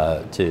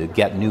to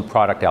get new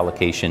product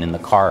allocation in the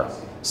car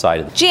side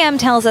of it. GM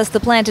tells us the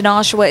plant in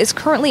Oshawa is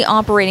currently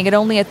operating at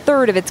only a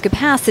third of its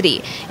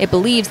capacity. It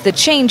believes the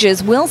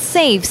changes will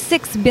save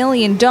 $6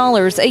 billion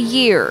a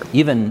year.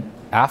 Even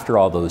after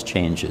all those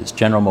changes,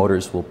 General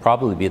Motors will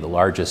probably be the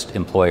largest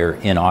employer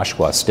in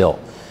Oshawa still.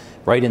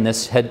 Right in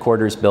this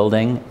headquarters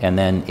building, and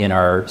then in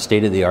our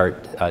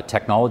state-of-the-art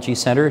technology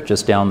center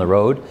just down the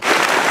road.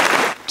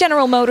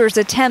 General Motors'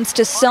 attempts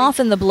to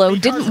soften the blow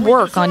didn't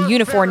work on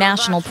Unifor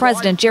National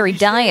President Jerry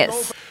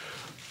Dias.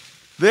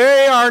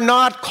 They are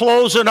not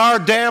closing our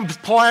damn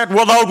plant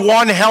without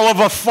one hell of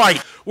a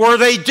fight. Were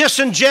they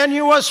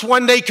disingenuous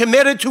when they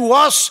committed to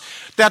us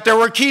that they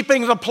were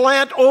keeping the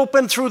plant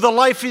open through the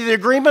life of the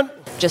agreement?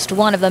 Just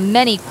one of the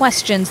many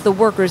questions the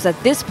workers at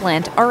this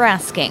plant are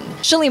asking.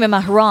 Shalima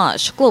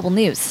Maharaj, Global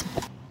News.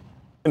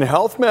 In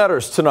Health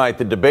Matters tonight,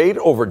 the debate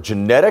over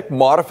genetic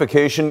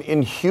modification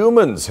in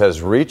humans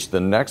has reached the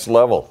next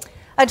level.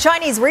 A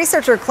Chinese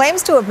researcher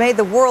claims to have made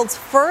the world's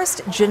first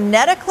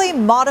genetically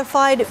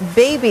modified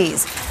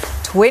babies.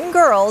 Twin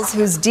girls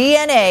whose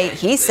DNA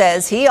he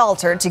says he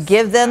altered to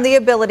give them the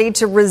ability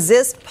to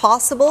resist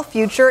possible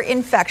future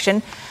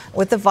infection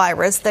with the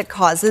virus that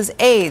causes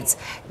AIDS.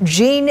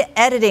 Gene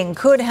editing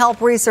could help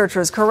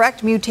researchers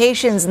correct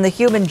mutations in the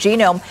human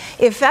genome,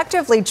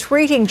 effectively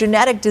treating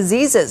genetic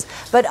diseases.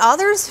 But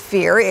others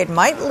fear it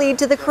might lead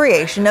to the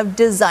creation of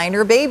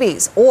designer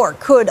babies or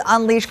could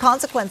unleash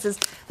consequences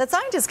that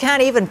scientists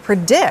can't even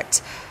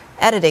predict.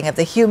 Editing of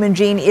the human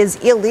gene is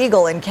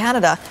illegal in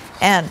Canada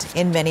and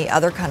in many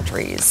other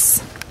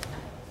countries.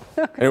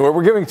 Anyway,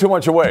 we're giving too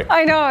much away.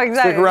 I know,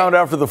 exactly. Stick around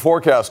after the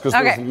forecast because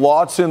there's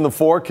lots in the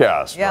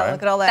forecast. Yeah, right?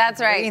 Look at all that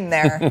green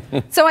there.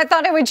 So I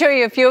thought I would show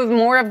you a few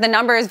more of the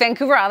numbers.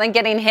 Vancouver Island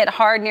getting hit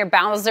hard near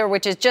Bowser,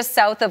 which is just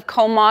south of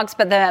Comox,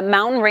 but the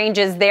mountain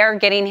ranges there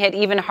getting hit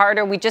even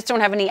harder. We just don't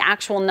have any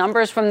actual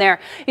numbers from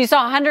there. You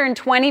saw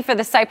 120 for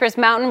the Cypress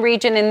Mountain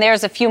region, and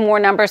there's a few more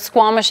numbers.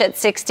 Squamish at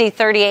 60,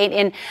 38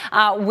 in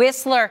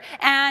Whistler.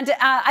 And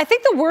I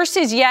think the worst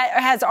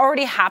has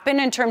already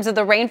happened in terms of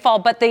the rainfall,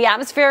 but the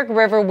atmospheric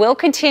river will will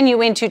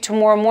continue into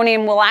tomorrow morning,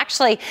 and we'll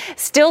actually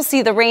still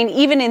see the rain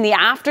even in the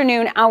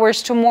afternoon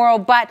hours tomorrow.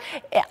 But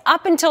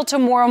up until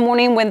tomorrow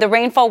morning, when the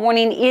rainfall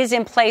warning is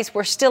in place,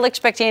 we're still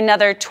expecting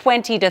another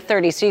 20 to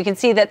 30. So you can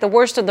see that the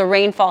worst of the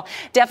rainfall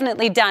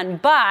definitely done.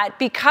 But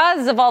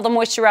because of all the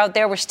moisture out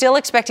there, we're still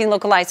expecting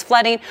localized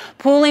flooding,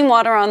 pooling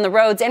water on the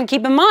roads. And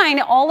keep in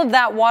mind, all of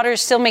that water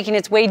is still making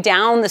its way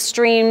down the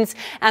streams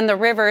and the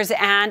rivers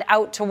and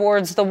out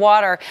towards the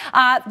water.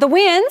 The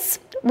winds,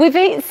 we've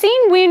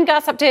seen wind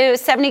gusts up to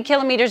 70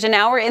 kilometers an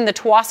hour in the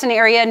Tsawwassen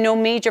area. No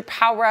major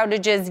power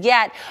outages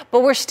yet,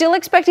 but we're still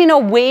expecting a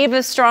wave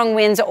of strong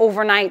winds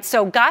overnight.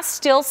 So gusts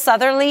still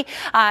southerly,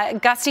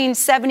 gusting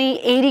 70,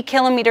 80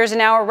 kilometers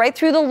an hour right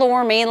through the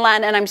lower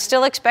mainland. And I'm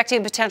still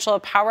expecting potential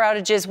of power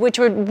outages, which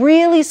would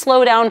really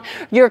slow down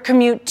your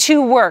commute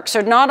to work.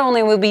 So not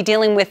only will we be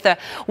dealing with the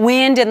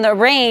wind and the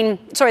rain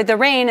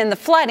and the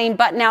flooding,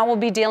 but now we'll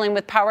be dealing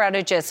with power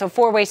outages. So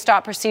 4-way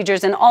stop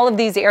procedures and all of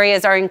these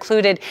areas are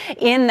included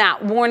in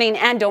that warning.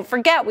 And don't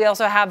forget, we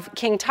also have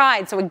king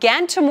tide. So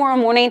again, tomorrow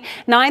morning,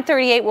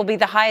 9:38 will be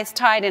the highest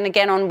tide. And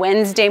again, on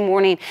Wednesday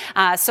morning.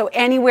 So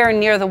anywhere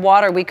near the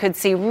water, we could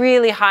see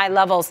really high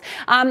levels.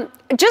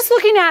 Just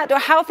looking at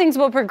how things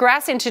will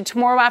progress into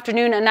tomorrow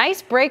afternoon, a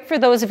nice break for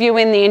those of you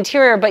in the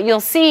interior, but you'll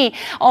see,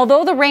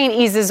 although the rain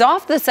eases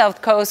off the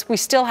south coast, we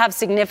still have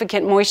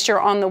significant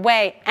moisture on the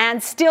way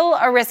and still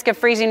a risk of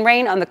freezing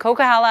rain on the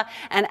Coquihalla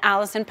and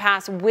Allison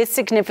Pass with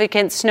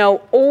significant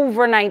snow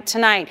overnight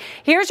tonight.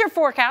 Here's your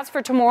forecast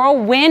for tomorrow.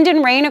 Wind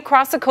and rain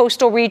across the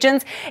coastal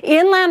regions.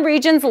 Inland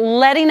regions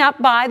letting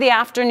up by the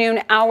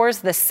afternoon hours.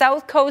 The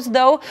south coast,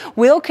 though,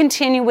 will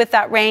continue with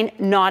that rain.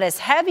 Not as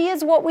heavy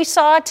as what we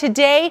saw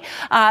today.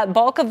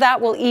 Bulk of that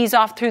will ease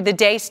off through the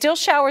day. Still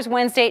showers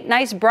Wednesday.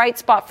 Nice bright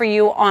spot for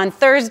you on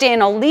Thursday.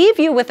 And I'll leave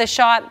you with a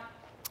shot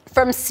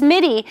from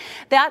Smitty.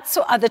 That's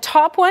the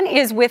top one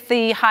is with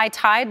the high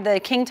tide,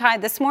 the king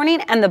tide this morning,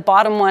 and the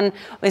bottom one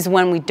is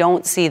when we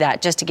don't see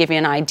that, just to give you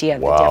an idea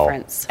of the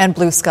difference. And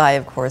blue sky,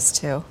 of course,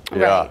 too.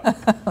 Yeah,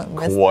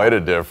 quite a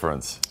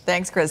difference.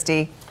 Thanks,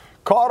 Christy.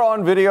 Caught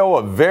on video,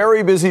 a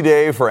very busy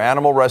day for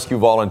animal rescue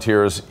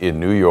volunteers in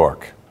New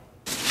York.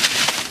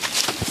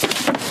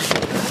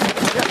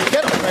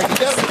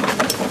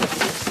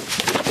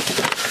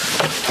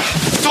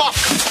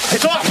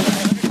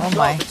 Oh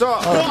my,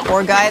 oh,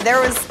 poor guy. There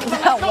was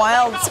that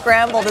wild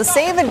scramble to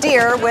save a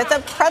deer with a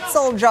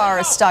pretzel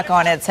jar stuck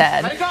on its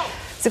head.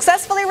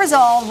 Successfully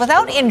resolved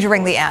without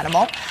injuring the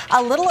animal.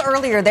 A little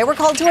earlier, they were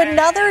called to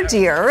another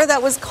deer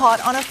that was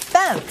caught on a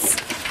fence,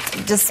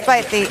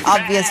 despite the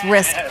obvious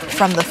risk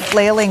from the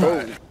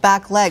flailing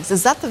back legs.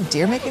 Is that the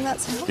deer making that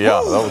sound?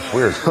 Yeah, that was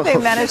weird. They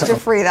managed to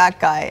free that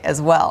guy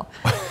as well.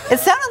 It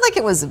sounded like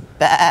it was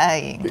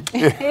baying.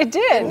 It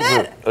did.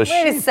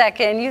 Wait a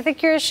second. You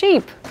think you're a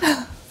sheep?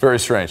 Very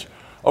strange.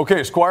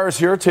 Okay, Squire's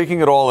here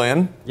taking it all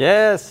in.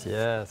 Yes.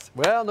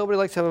 Well, nobody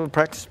likes to have a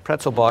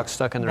pretzel box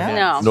stuck in their hand.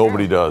 No.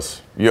 Nobody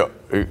does. Yeah,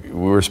 we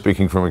were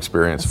speaking from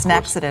experience. It's an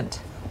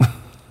accident.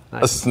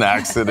 A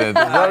snackcident. Is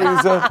that what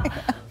you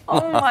said?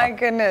 Oh my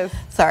goodness.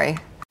 Sorry.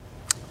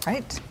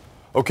 Right.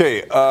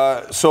 Okay,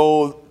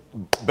 so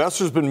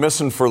Boeser's been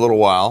missing for a little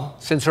while.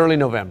 Since early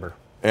November.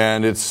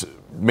 And it's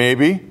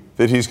maybe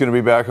that he's going to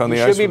be back on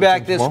the ice. He should be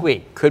back this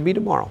week. Could be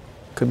tomorrow.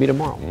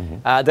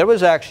 Mm-hmm. There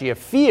was actually a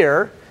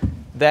fear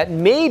that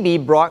maybe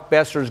Brock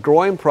Boeser's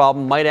groin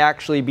problem might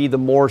actually be the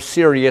more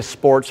serious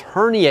sports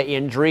hernia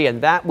injury,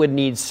 and that would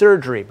need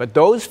surgery. But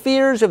those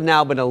fears have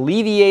now been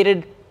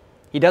alleviated.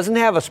 He doesn't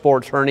have a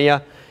sports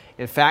hernia.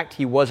 In fact,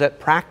 he was at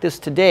practice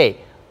today.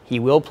 He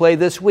will play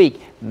this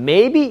week,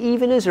 maybe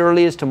even as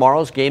early as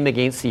tomorrow's game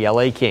against the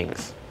LA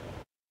Kings.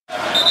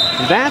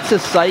 That's a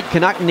sight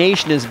Canuck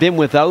Nation has been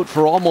without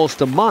for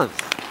almost a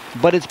month.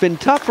 But it's been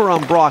tougher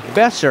on Brock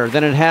Boeser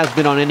than it has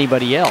been on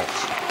anybody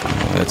else.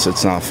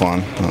 It's not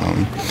fun.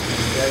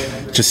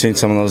 Just seeing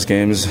some of those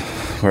games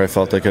where I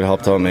felt I could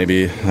help out,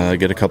 maybe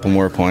get a couple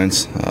more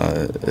points.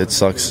 It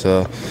sucks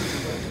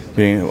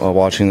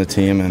watching the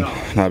team and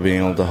not being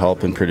able to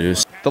help and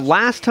produce. The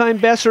last time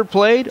Boeser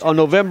played, on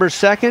November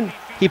 2nd,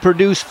 he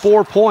produced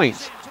 4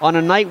 points on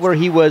a night where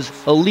he was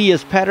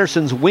Elias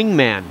Pettersson's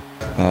wingman.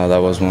 That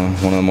was one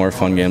of the more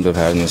fun games I've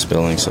had in this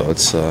building, so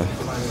it's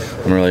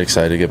I'm really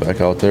excited to get back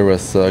out there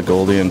with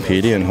Goldie and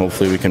Petey, and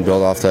hopefully we can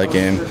build off that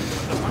game.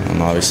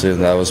 Obviously,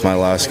 that was my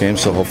last game,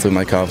 so hopefully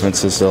my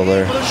confidence is still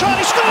there. He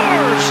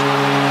scores!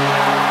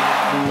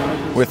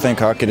 We think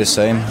hockey the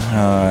same.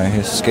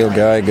 He's a skilled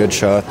guy, good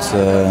shot.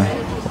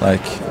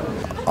 Like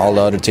all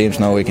the other teams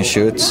know he can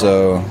shoot,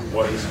 so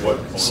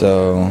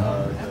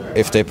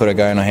if they put a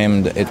guy on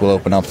him, it will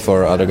open up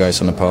for other guys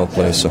on the power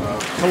play. So.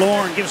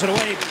 Killorn gives it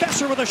away.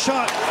 Boeser with a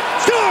shot.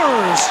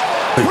 Scores!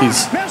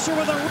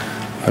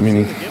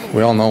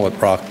 We all know what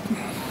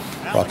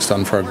Brock's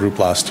done for our group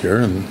last year,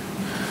 and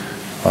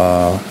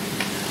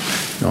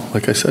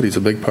like I said, he's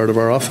a big part of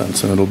our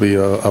offense, and it'll be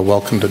a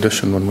welcomed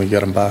addition when we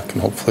get him back,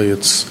 and hopefully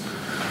it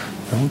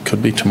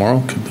could be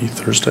tomorrow, could be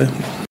Thursday.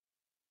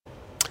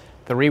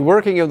 The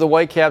reworking of the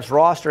Whitecaps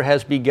roster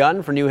has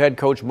begun for new head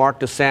coach Mark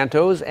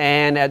DeSantos,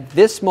 and at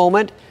this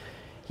moment,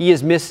 he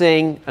is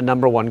missing a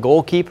number one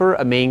goalkeeper,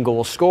 a main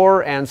goal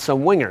scorer, and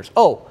some wingers.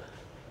 Oh,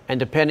 and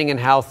depending on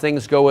how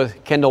things go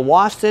with Kendall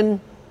Waston,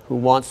 who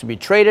wants to be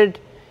traded,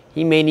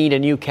 he may need a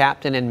new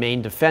captain and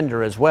main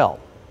defender as well.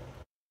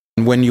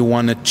 When you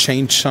want to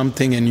change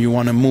something and you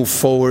want to move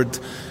forward,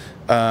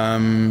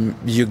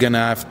 you're going to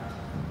have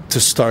to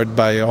start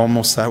by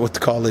almost, I would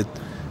call it,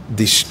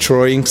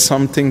 destroying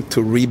something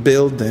to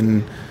rebuild,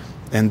 and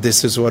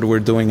this is what we're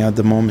doing at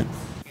the moment.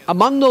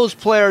 Among those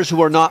players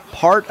who are not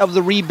part of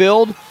the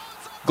rebuild,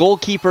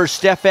 goalkeeper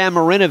Stefan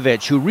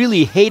Marinovic, who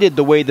really hated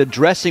the way the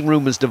dressing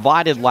room was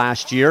divided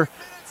last year,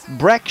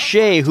 Brek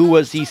Shea, who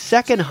was the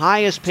second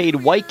highest paid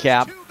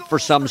Whitecap for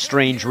some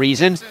strange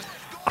reason,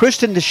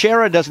 Christian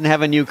Teixeira doesn't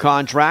have a new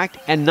contract,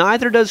 and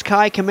neither does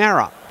Kai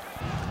Kamara.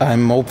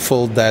 I'm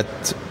hopeful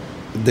that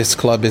this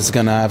club is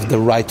going to have the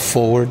right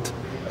forward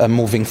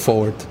moving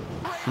forward.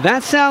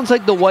 That sounds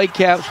like the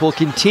Whitecaps will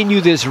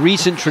continue this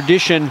recent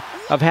tradition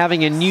of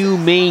having a new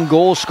main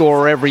goal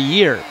scorer every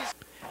year.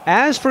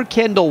 As for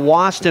Kendall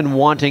Waston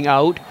wanting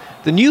out,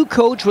 the new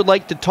coach would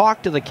like to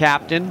talk to the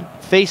captain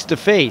face to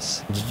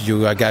face.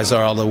 You guys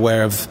are all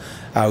aware of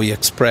how he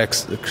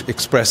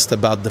expressed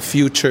about the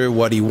future,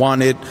 what he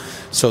wanted.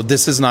 So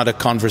this is not a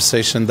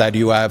conversation that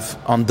you have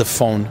on the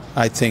phone,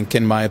 I think,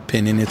 in my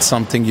opinion. It's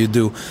something you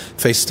do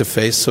face to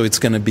face, so it's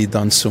going to be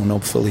done soon,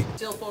 hopefully.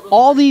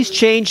 All these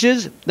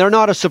changes, they're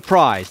not a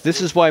surprise. This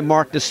is why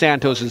Mark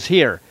DeSantos is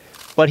here.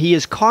 But he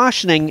is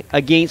cautioning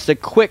against a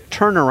quick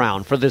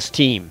turnaround for this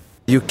team.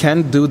 You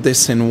can't do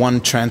this in one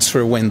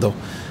transfer window.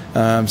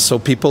 So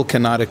people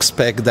cannot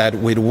expect that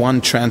with one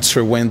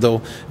transfer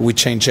window we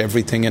change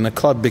everything in a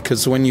club,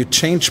 because when you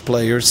change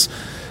players,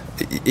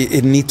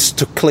 it needs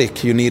to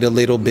click. You need a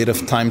little bit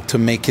of time to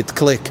make it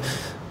click.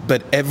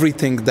 But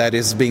everything that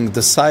is being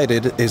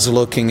decided is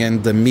looking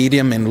in the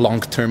medium and long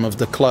term of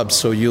the club.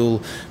 So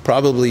you'll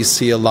probably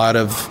see a lot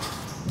of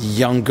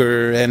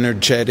younger,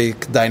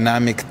 energetic,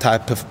 dynamic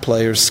type of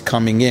players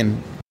coming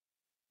in.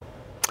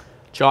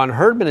 John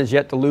Herdman has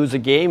yet to lose a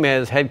game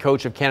as head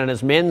coach of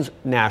Canada's men's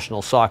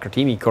national soccer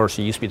team. Of course,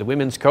 he used to be the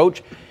women's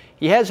coach.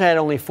 He has had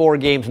only 4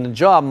 games in the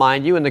job,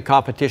 mind you, and the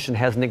competition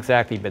hasn't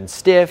exactly been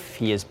stiff.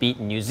 He has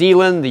beaten New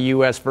Zealand, the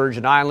U.S.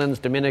 Virgin Islands,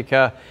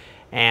 Dominica,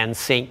 and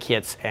St.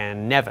 Kitts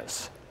and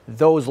Nevis.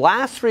 Those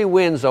last 3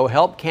 wins, though,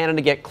 helped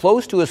Canada get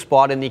close to a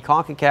spot in the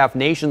CONCACAF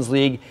Nations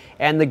League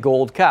and the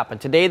Gold Cup. And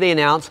today they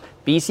announced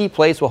BC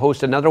Place will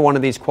host another one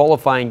of these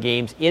qualifying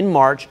games in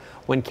March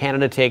when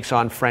Canada takes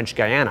on French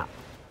Guiana.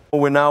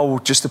 We're now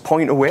just a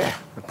point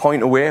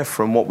away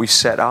from what we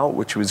set out,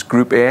 which was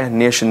Group A,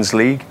 Nations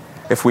League.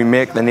 If we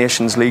make the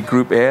Nations League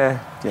Group A,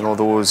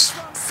 those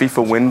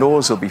FIFA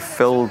windows will be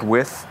filled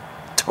with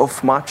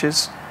tough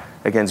matches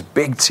against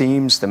big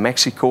teams, the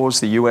Mexicos,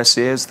 the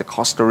USAs, the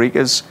Costa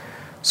Ricas.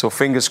 So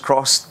fingers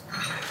crossed,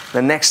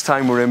 the next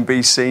time we're in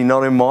BC,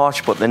 not in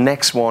March, but the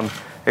next one,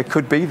 it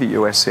could be the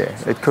USA,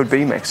 it could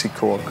be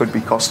Mexico, it could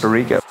be Costa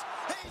Rica.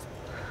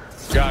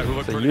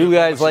 So you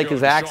guys like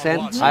his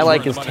accent, I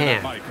like his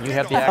tan. You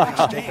have the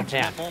accent, the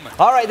tan.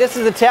 All right, this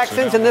is the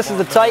Texans and this is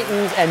the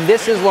Titans, and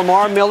this is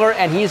Lamar Miller,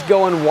 and he's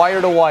going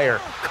wire to wire,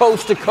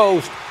 coast to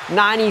coast,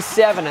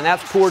 97, and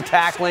that's poor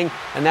tackling,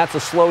 and that's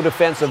a slow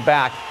defensive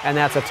back, and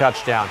that's a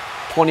touchdown.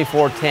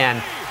 24-10,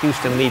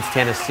 Houston leads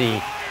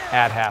Tennessee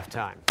at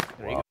halftime.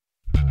 There you go.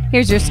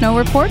 Here's your snow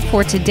report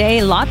for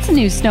today. Lots of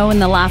new snow in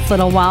the last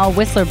little while.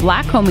 Whistler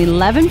Blackcomb,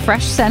 11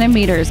 fresh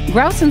centimeters.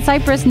 Grouse and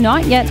Cypress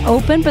not yet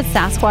open, but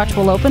Sasquatch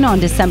will open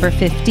on December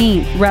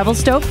 15th.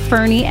 Revelstoke,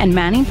 Fernie, and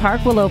Manning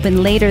Park will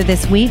open later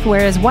this week,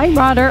 whereas White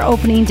Rotter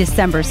opening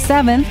December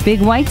 7th. Big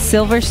White,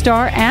 Silver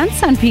Star, and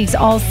Sun Peaks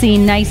all see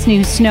nice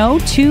new snow.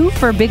 2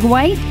 for Big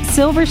White,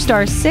 Silver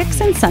Star 6,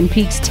 and Sun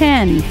Peaks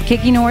 10.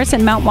 Kicking Horse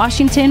and Mount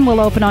Washington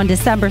will open on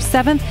December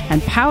 7th,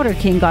 and Powder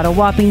King got a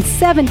whopping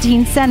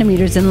 17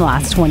 centimeters in the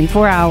last 24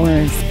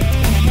 hours.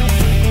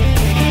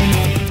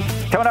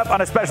 Coming up on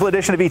a special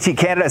edition of ET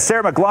Canada,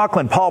 Sarah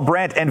McLaughlin, Paul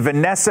Brandt, and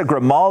Vanessa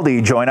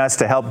Grimaldi join us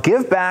to help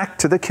give back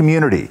to the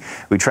community.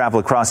 We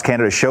travel across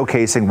Canada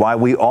showcasing why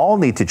we all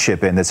need to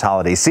chip in this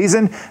holiday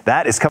season.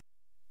 That is coming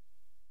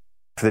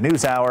for the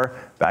News Hour.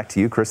 Back to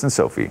you, Chris and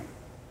Sophie.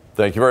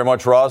 Thank you very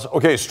much, Roz.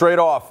 Okay, straight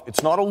off,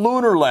 it's not a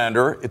lunar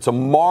lander, it's a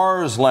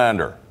Mars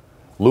lander.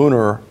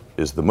 Lunar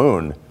is the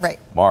moon. Right.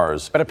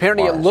 Mars. But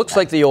apparently it looks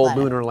like the old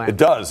lunar lander. It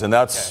does, and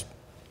that's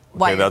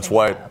Why that's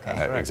why.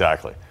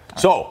 Exactly.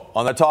 So,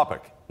 on that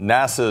topic,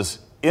 NASA's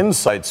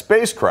InSight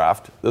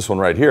spacecraft, this one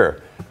right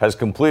here, has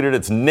completed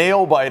its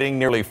nail-biting,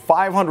 nearly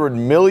 500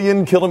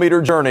 million kilometer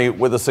journey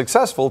with a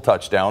successful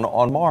touchdown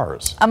on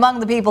Mars. Among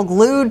the people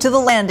glued to the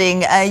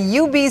landing, a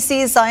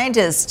UBC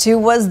scientist who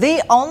was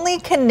the only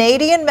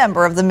Canadian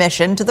member of the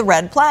mission to the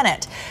Red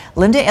Planet.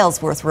 Linda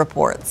Aylesworth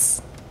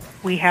reports.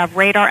 We have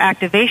radar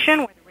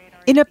activation.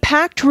 In a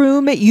packed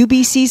room at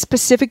UBC's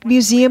Pacific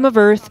Museum of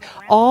Earth,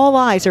 all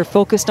eyes are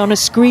focused on a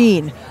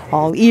screen,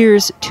 all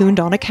ears tuned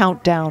on a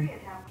countdown.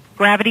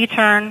 Gravity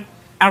turn,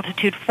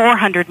 altitude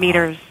 400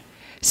 meters.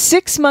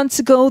 6 months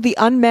ago, the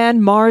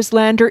unmanned Mars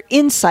lander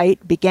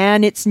InSight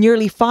began its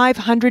nearly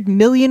 500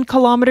 million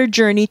kilometer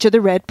journey to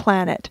the red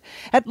planet.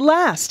 At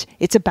last,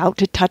 it's about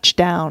to touch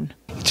down.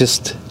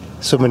 Just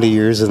so many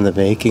years in the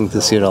making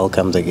to see it all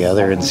come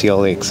together and see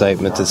all the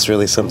excitement. It's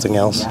really something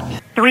else.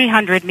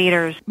 300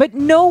 meters. But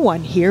no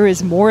one here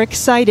is more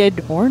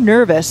excited or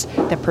nervous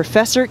than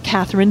Professor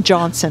Katherine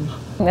Johnson.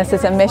 This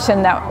is a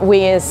mission that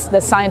we as the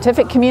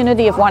scientific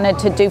community have wanted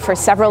to do for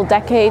several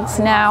decades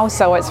now,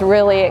 so it's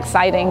really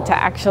exciting to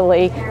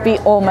actually be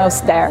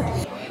almost there.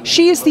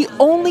 She is the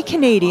only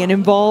Canadian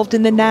involved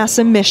in the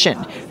NASA mission.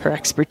 Her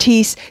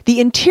expertise, the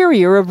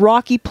interior of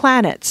rocky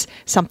planets,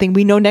 something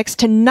we know next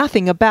to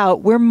nothing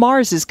about where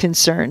Mars is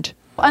concerned.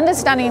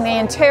 Understanding the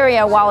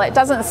interior, while it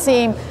doesn't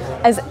seem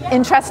as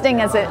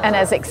interesting and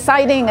as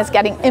exciting as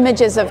getting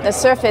images of the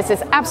surface,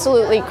 is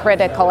absolutely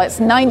critical.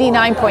 It's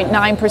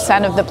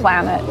 99.9% of the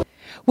planet.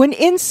 When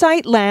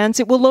InSight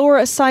lands, it will lower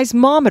a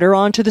seismometer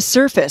onto the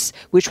surface,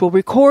 which will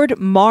record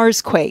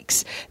Mars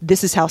quakes.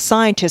 This is how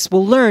scientists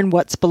will learn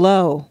what's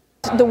below.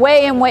 The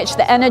way in which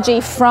the energy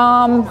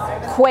from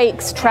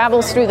quakes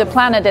travels through the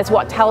planet is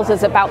what tells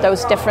us about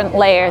those different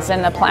layers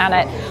in the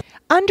planet.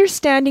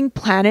 Understanding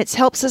planets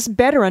helps us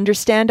better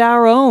understand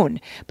our own,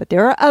 but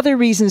there are other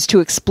reasons to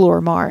explore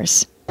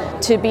Mars.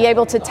 To be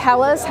able to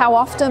tell us how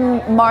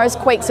often Mars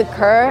quakes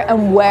occur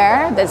and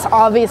where, that's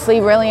obviously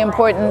really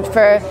important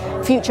for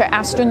future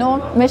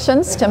astronaut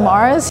missions to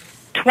Mars.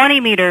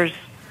 20 meters.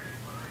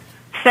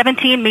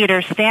 17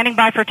 meters. Standing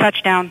by for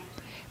touchdown.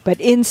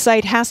 But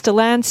InSight has to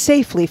land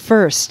safely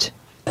first.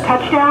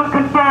 Touchdown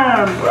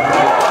confirmed.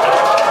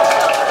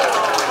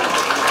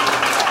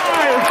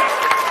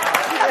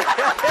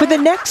 For the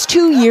next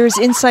 2 years,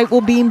 InSight will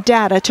beam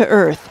data to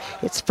Earth.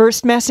 Its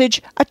first message,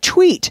 a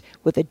tweet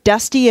with a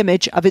dusty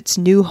image of its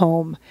new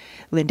home.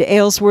 Linda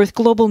Aylesworth,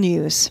 Global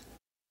News.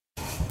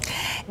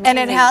 And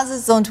it has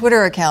its own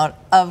Twitter account,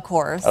 of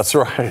course. That's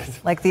right.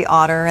 Like the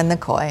otter and the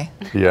koi.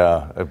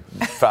 Yeah,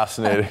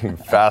 fascinating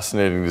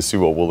to see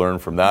what we'll learn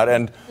from that.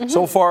 And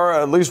so far,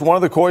 at least one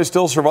of the koi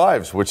still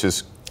survives, which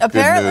is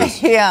apparently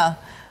good news. Yeah.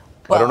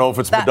 Well, I don't know if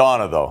it's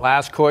Madonna, though.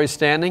 Last koi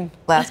standing?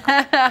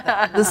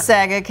 The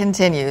saga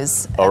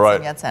continues. All right.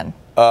 Yatsen.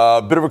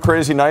 Bit of a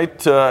crazy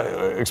night.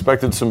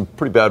 Expected some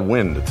pretty bad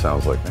wind, it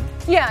sounds like.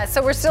 Yeah,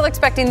 so we're still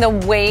expecting the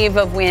wave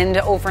of wind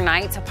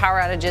overnight, so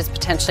power outages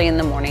potentially in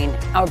the morning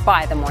or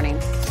by the morning.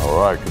 All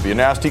right. Could be a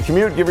nasty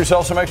commute. Give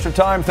yourself some extra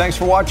time. Thanks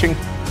for watching.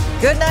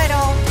 Good night,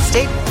 all.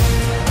 Stay